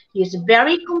 He is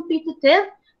very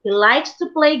competitive. He likes to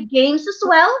play games as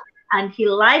well, and he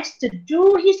likes to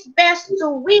do his best to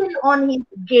win on his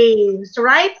games.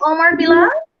 Right, Omar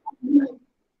Bilal?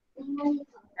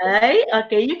 Okay,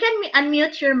 okay. You can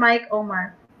unmute your mic,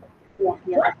 Omar. What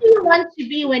do you want to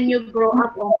be when you grow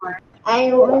up, Omar?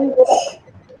 I want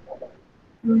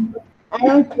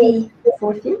to be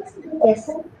 14. Yes.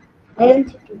 I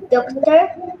want to be doctor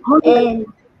and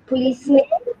policeman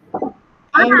and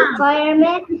Ah,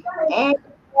 fireman and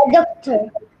a doctor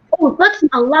oh, that's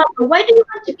a lot. Why do you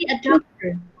want to be a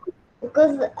doctor?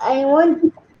 because I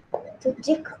want to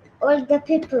check all the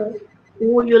people.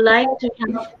 Oh, you like to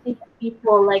help sick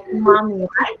people like mommy,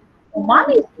 right?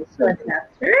 Mommy is also a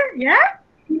doctor, yeah?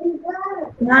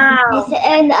 Wow. Yes,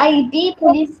 and I be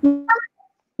policeman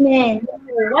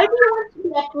Why do you want to be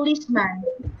a policeman?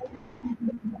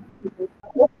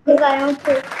 because I want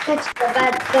to catch the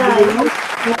bad You guy. want to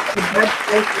be a bad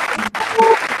person.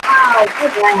 Wow,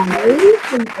 that's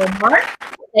amazing, Omar.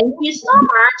 Thank you so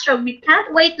much. So we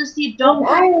can't wait to see Dr.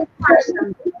 Omar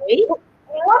someday.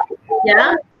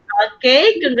 Yeah.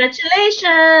 Okay,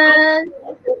 congratulations.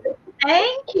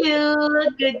 Thank you.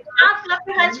 Good job. Clap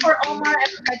your hands for Omar,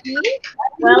 everybody.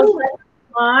 Well done,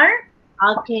 Omar.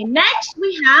 Okay, next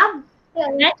we have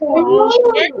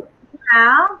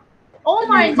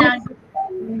Omar Nagi.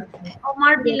 Okay,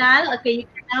 Omar Bilal. Okay, you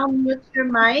can now mute your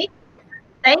mic.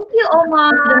 Thank you,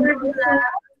 Omar Bilal.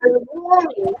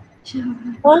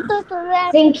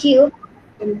 Thank you.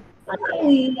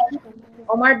 Okay.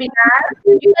 Omar Bilal,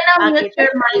 you can now mute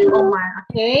your mic, Omar.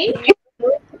 Okay?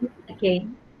 Okay.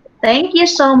 Thank you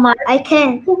so much. I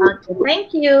can. Okay,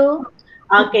 thank you.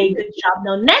 Okay, good job.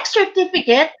 Now, next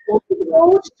certificate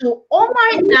goes to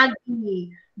Omar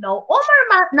Nagi. Now,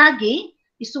 Omar Nagi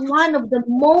is one of the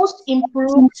most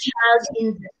improved child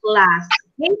in the class.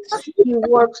 Okay? He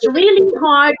works really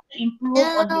hard to improve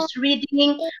on his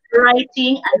reading,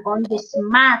 writing, and on his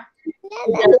math. He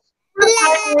does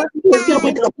He's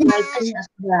exciting as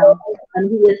well. And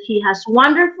he has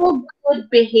wonderful good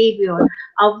behavior,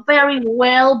 a very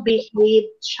well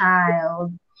behaved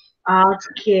child.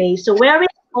 Okay, so where is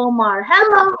Omar?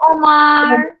 Hello,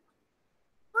 Omar.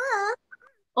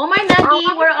 Omar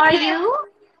Nagi, where are you?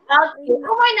 Okay,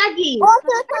 Omar Nagi,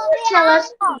 can you tell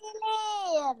us,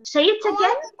 say it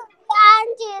again?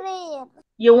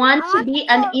 You want to be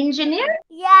an engineer?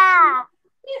 Yeah.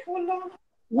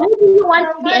 Why do you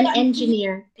want to be an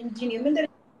engineer? Because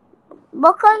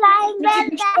I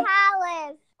built the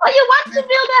house. Oh, you want to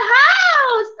build a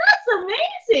house. That's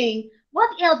amazing. What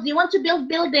else? Do you want to build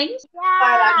buildings?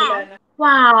 Yeah.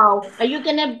 Wow. Are you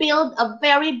going to build a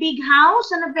very big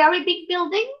house and a very big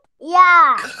building?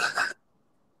 Yeah.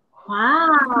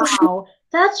 Wow.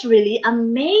 That's really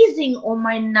amazing,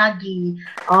 Omar Nagi.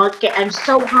 Okay, I'm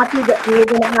so happy that we're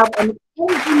going to have an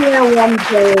engineer one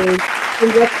day.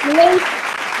 Congratulations.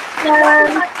 Omar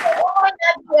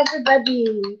Nagi,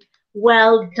 everybody.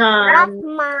 Well done.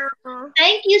 Rahma.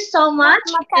 Thank you so much.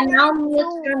 You can now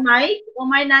mute your mic,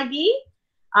 Omar Nagi.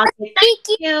 Okay,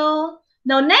 thank you.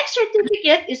 Now, next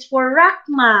certificate is for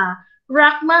Rakma.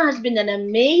 Rakma has been an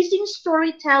amazing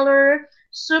storyteller,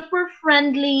 super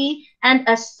friendly, and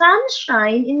a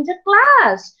sunshine in the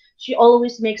class. She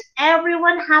always makes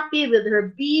everyone happy with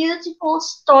her beautiful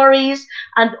stories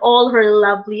and all her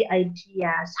lovely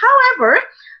ideas. However,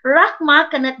 Rakma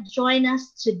cannot join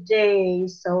us today,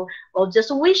 so we'll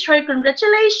just wish her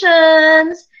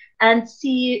congratulations and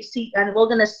and we're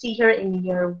gonna see her in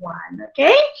year 1.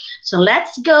 Okay, so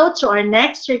let's go to our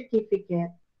next certificate.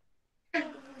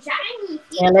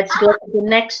 Yeah, let's go to the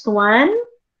next one.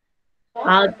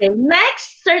 Okay,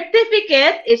 next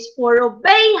certificate is for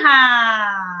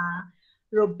Rubeha.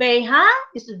 Rubeha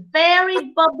is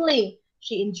very bubbly.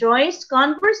 She enjoys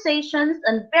conversations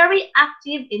and very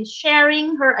active in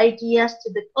sharing her ideas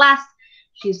to the class.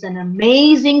 She's an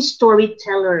amazing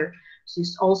storyteller.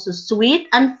 She's also sweet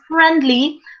and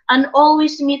friendly and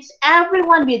always meets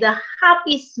everyone with a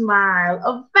happy smile.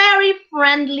 A very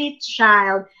friendly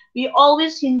child. We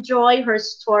always enjoy her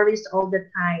stories all the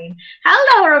time.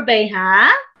 Hello,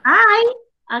 Rubeha. Hi.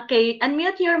 Okay,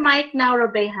 unmute your mic now,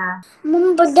 Rubeha.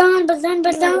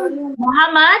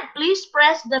 Muhammad, please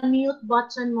press the mute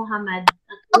button, Muhammad.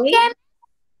 Okay.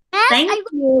 Thank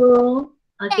you.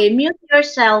 Okay, mute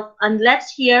yourself and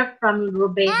let's hear from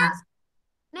Rubeha.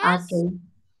 Okay.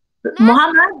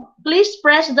 Muhammad, please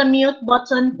press the mute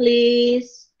button,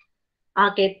 please.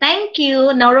 Okay, thank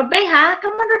you. Now, Rubeha,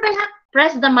 come on, Rubeha.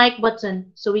 Press the mic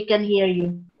button so we can hear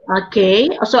you. Okay,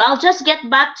 so I'll just get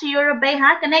back to you,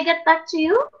 Rubeha. Can I get back to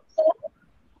you?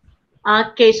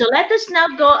 Okay, so let us now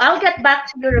go. I'll get back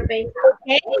to you, Rubeha.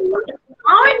 Okay.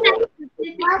 Our next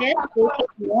certificate is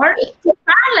for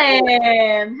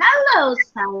Salem. Hello,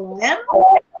 Salem.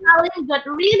 Salem got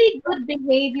really good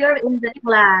behavior in the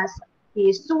class. He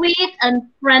is sweet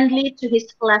and friendly to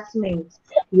his classmates.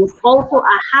 He is also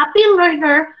a happy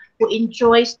learner who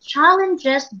enjoys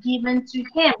challenges given to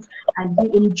him, and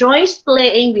he enjoys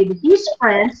playing with his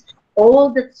friends all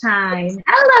the time.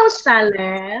 Hello,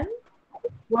 Salem.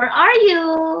 Where are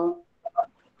you?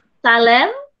 Salem?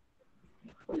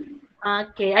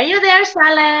 Okay, are you there,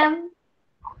 Salem?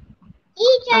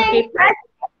 Okay,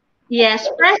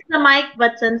 press the mic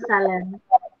button, Salem.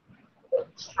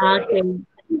 Okay.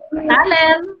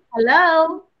 Salem,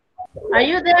 hello. Are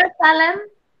you there, Salem?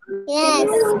 Yes.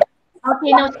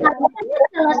 Okay, now Salem, can you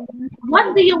tell us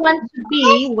what do you want to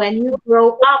be when you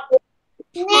grow up?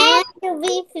 I want to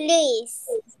be police.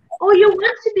 Oh, you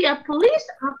want to be a police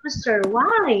officer.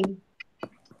 Why?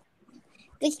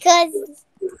 Because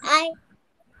I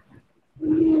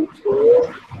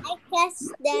catch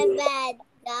the bad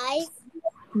guys.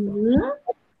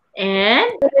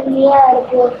 And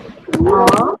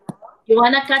oh, you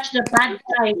want to catch the bad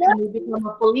guys and you become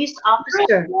a police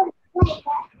officer.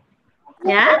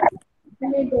 Yeah?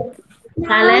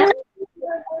 Salem?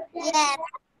 Yes.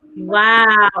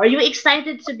 Wow. Are you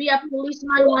excited to be a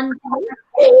policeman one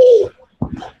day?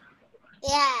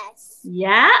 Yes.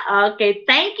 Yeah? Okay.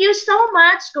 Thank you so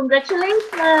much.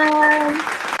 Congratulations.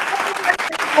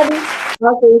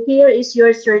 Okay, here is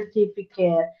your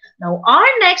certificate. Now, our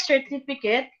next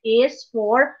certificate is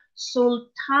for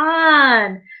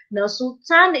Sultan. Now,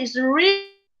 Sultan is really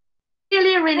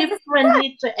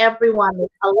friendly to everyone.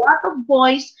 A lot of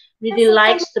boys really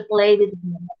likes to play with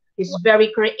him. He's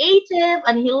very creative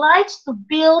and he likes to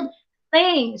build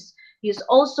things. He's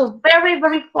also very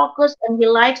focused and he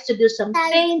likes to do some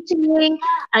painting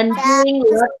and doing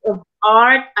lots of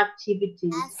art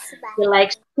activities. He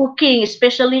likes cooking,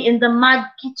 especially in the mud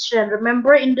kitchen.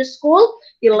 Remember in the school,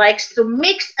 he likes to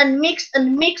mix and mix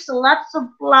and mix lots of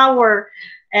flour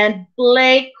and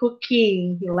play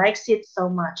cooking. He likes it so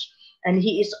much. And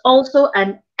he is also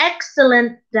an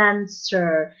excellent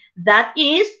dancer. That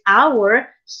is our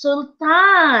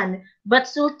Sultan. But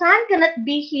Sultan cannot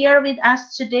be here with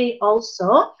us today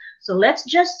also. So let's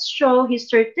just show his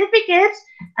certificates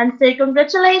and say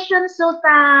congratulations,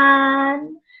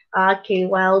 Sultan. Okay,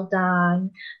 well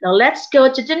done. Now let's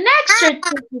go to the next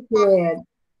certificate.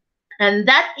 And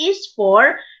that is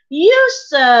for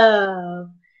Yusuf.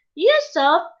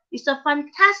 Yusuf is a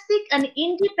fantastic and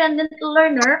independent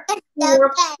learner who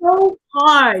works so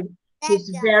hard. He's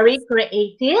very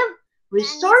creative,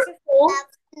 resourceful,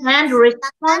 and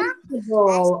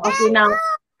responsible. Okay, now,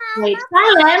 wait,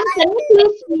 Salem, can you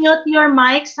please mute your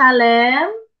mic,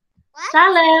 Salem?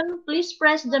 Salem, please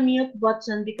press the mute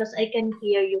button because I can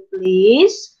hear you,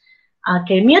 please.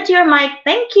 Okay, mute your mic.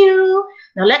 Thank you.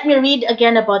 Now let me read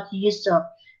again about Yusuf.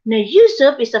 Now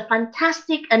Yusuf is a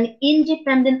fantastic and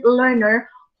independent learner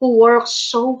who works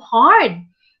so hard.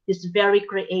 He's very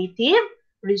creative,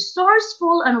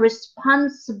 resourceful, and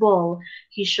responsible.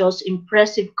 He shows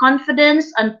impressive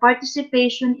confidence and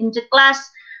participation in the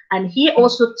class, and he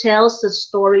also tells the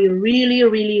story really,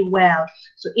 really well.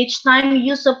 So each time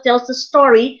Yusuf tells the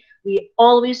story, we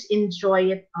always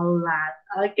enjoy it a lot.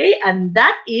 Okay, and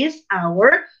that is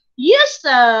our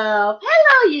Yusuf.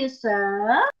 Hello,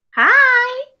 Yusuf.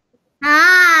 Hi.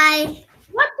 Hi.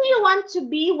 What do you want to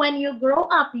be when you grow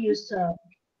up, Yusuf?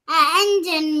 An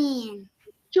engineer.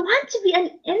 You want to be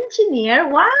an engineer?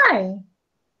 Why?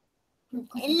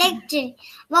 Electric.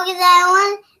 Because I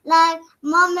want like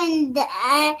mom and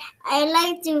dad. I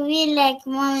like to be like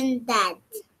mom and dad.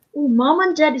 Oh, mom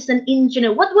and dad is an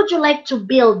engineer. What would you like to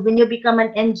build when you become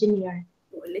an engineer?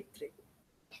 Electric.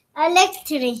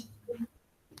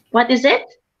 What is it?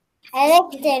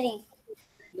 Electric.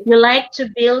 You like to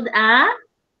build a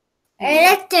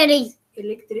Electricity.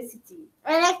 electricity?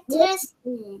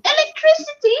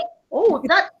 Oh,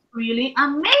 that's really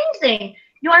amazing.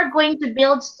 You are going to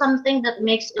build something that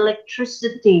makes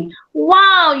electricity.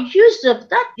 Wow, Yusuf,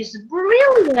 that is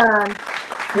brilliant.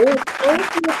 Oh,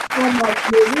 thank you so much.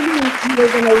 You're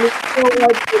going to look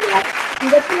forward to that.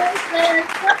 Congratulations.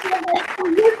 Clap for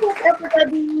Yusuf,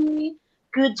 everybody.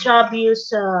 Good job,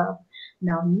 Yusuf.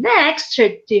 Now, next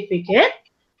certificate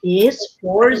is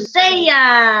for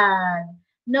Zayad.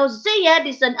 Now, Zayad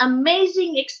is an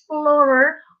amazing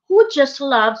explorer who just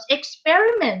loves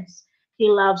experiments. He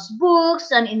loves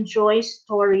books and enjoys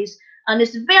stories and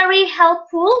is very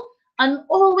helpful and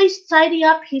always tidy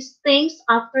up his things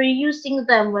after using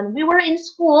them. When we were in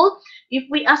school, if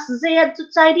we asked Zayad to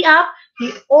tidy up,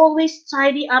 he always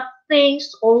tidy up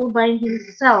things all by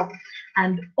himself.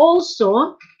 And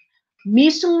also,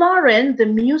 Miss Lauren, the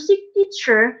music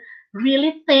teacher,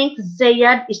 really thinks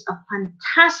Zayad is a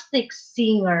fantastic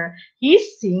singer. He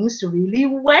sings really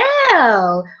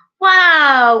well.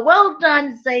 Wow, well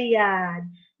done, Zayad.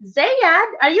 Zayad,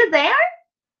 are you there?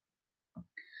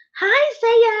 Hi,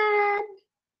 Zayad.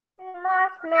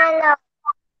 Marshmallow.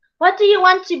 What do you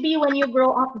want to be when you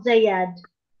grow up, Zayad?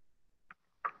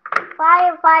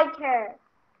 Firefighter.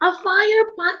 A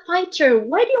firefighter.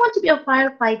 Why do you want to be a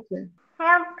firefighter?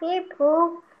 Help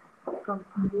people.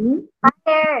 Mhm.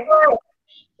 Fire.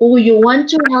 Oh, you want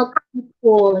to help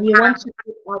people and you want to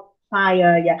put out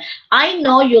fire. Yeah. I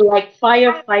know you like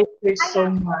firefighters so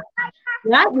much.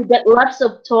 Yeah, you get lots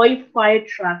of toy fire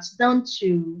trucks, don't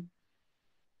you?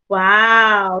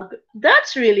 Wow,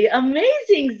 that's really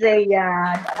amazing,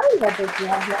 Zayad. I love it.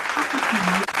 Love your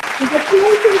attitude.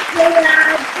 Congratulations,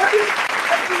 Zayad.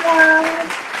 Everyone.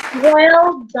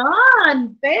 Well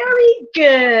done. Very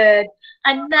good.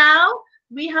 And now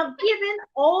we have given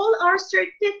all our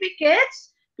certificates.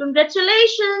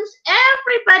 Congratulations,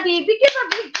 everybody. We give a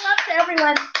big clap to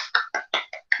everyone.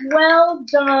 Well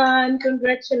done.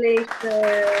 Congratulations.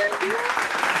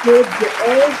 Good. You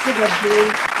all did a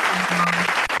great job.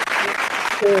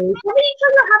 Okay. Can we show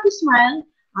you a happy smile?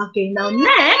 Okay. Now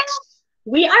next,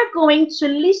 we are going to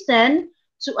listen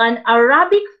to an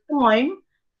Arabic poem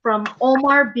from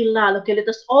Omar Bilal. Okay, let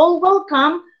us all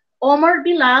welcome Omar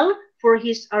Bilal for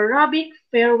his Arabic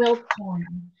farewell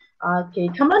poem. Okay,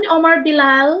 come on, Omar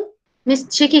Bilal. Miss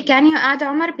Chiki, can you add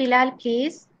Omar Bilal,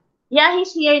 please? Yeah,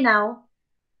 he's here now.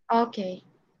 Okay.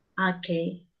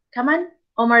 Okay, come on,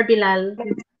 Omar Bilal.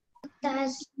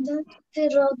 تعشت في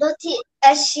روضتي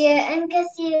أشياء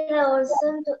كثيرة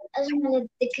ورسمت أجمل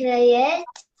الذكريات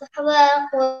صحبة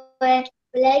أقوال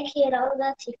ولكن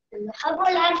روضتي كل حب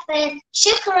العرفان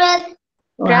شكرا.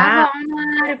 Wow. برافو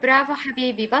عمر، برافو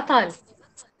حبيبي، بطل.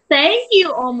 Thank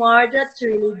you, Omar. That's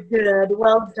really good.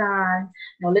 Well done.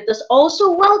 Now let us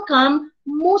also welcome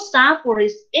Musa for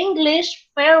his English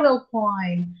farewell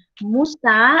poem.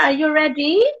 Musa, are you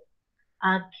ready?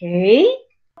 Okay.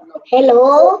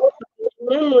 Hello,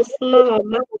 I'm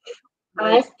Musma.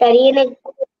 I study in a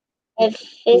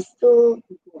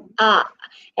FS2I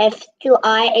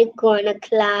F2I Iguana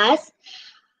class.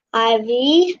 I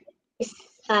will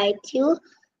recite you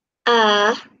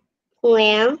a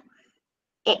poem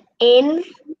in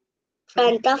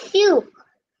front of you.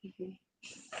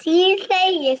 She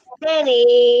said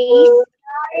yesterday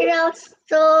started out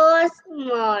so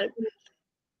small.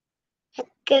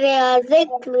 Created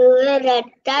cruel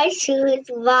attitudes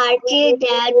watching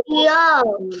daddy off.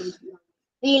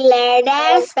 We learned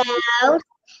ourselves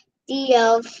the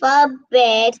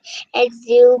alphabet and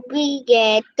soon we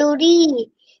get to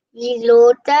read. We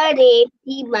wrote the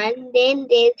 81 then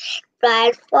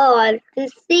tried for all to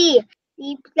see.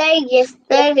 We played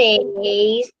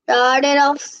yesterday, started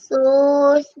off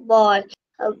so small,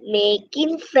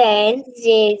 making friends,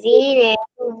 chasing and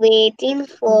waiting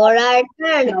for our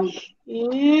turn.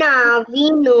 Now we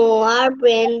know our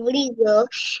brain will grow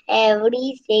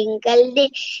every single day.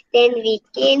 Then we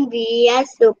can be a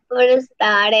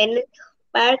superstar and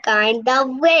super kind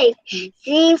of way.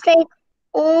 Seems like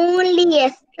only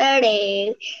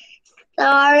yesterday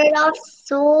started off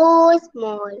so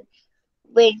small.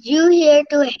 But you here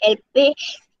to help me?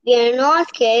 We are not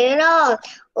scared at all.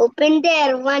 Open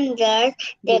their wonders,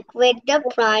 they quit the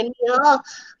prime year,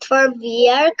 for we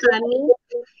are coming,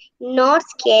 not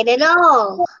scared at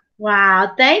all.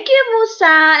 Wow. Thank you,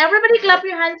 Musa. Everybody clap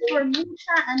your hands for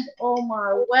Musa and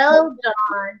Omar. Well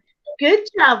done. Good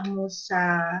job,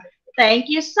 Musa. Thank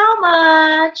you so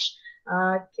much.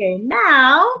 Okay,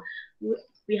 now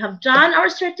we have done our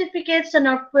certificates and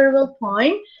our farewell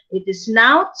poem. It is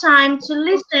now time to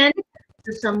listen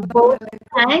to some bold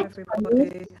thanks from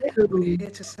Miss Everybody, we're Sue. here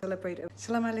to celebrate.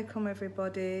 Assalamu alaikum,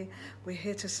 everybody. We're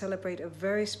here to celebrate a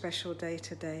very special day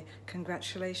today.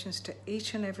 Congratulations to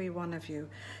each and every one of you.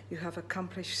 You have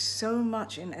accomplished so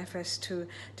much in FS2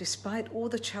 despite all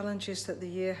the challenges that the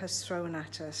year has thrown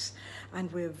at us.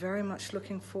 And we're very much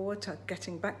looking forward to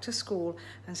getting back to school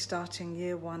and starting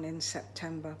year one in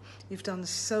September. You've done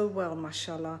so well,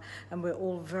 mashallah, and we're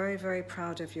all very, very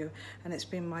proud of you. And it's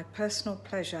been my personal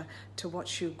pleasure to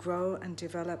watch you grow and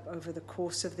develop over the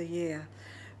course of the year.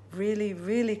 Really,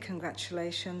 really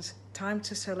congratulations. Time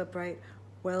to celebrate.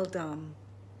 Well done.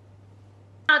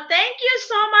 Thank you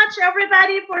so much,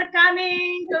 everybody, for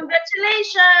coming.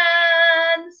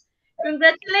 Congratulations.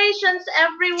 Congratulations,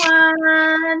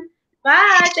 everyone.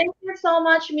 Bye. Thank you so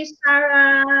much, Miss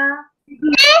Sarah.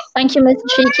 Thank you, Ms.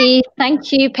 Shiki.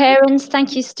 Thank you, parents.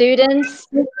 Thank you, students.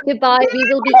 Goodbye. We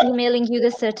will be emailing you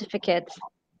the certificates.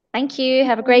 Thank you.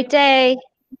 Have a great day.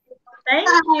 Thank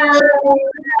you.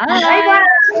 Bye Bye. bye.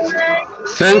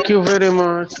 Thank you very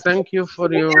much. Thank you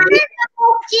for your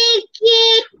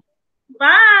Chicky.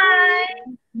 Bye.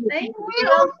 Thank you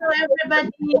also,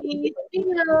 everybody. See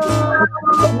you.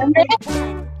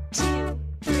 Bye.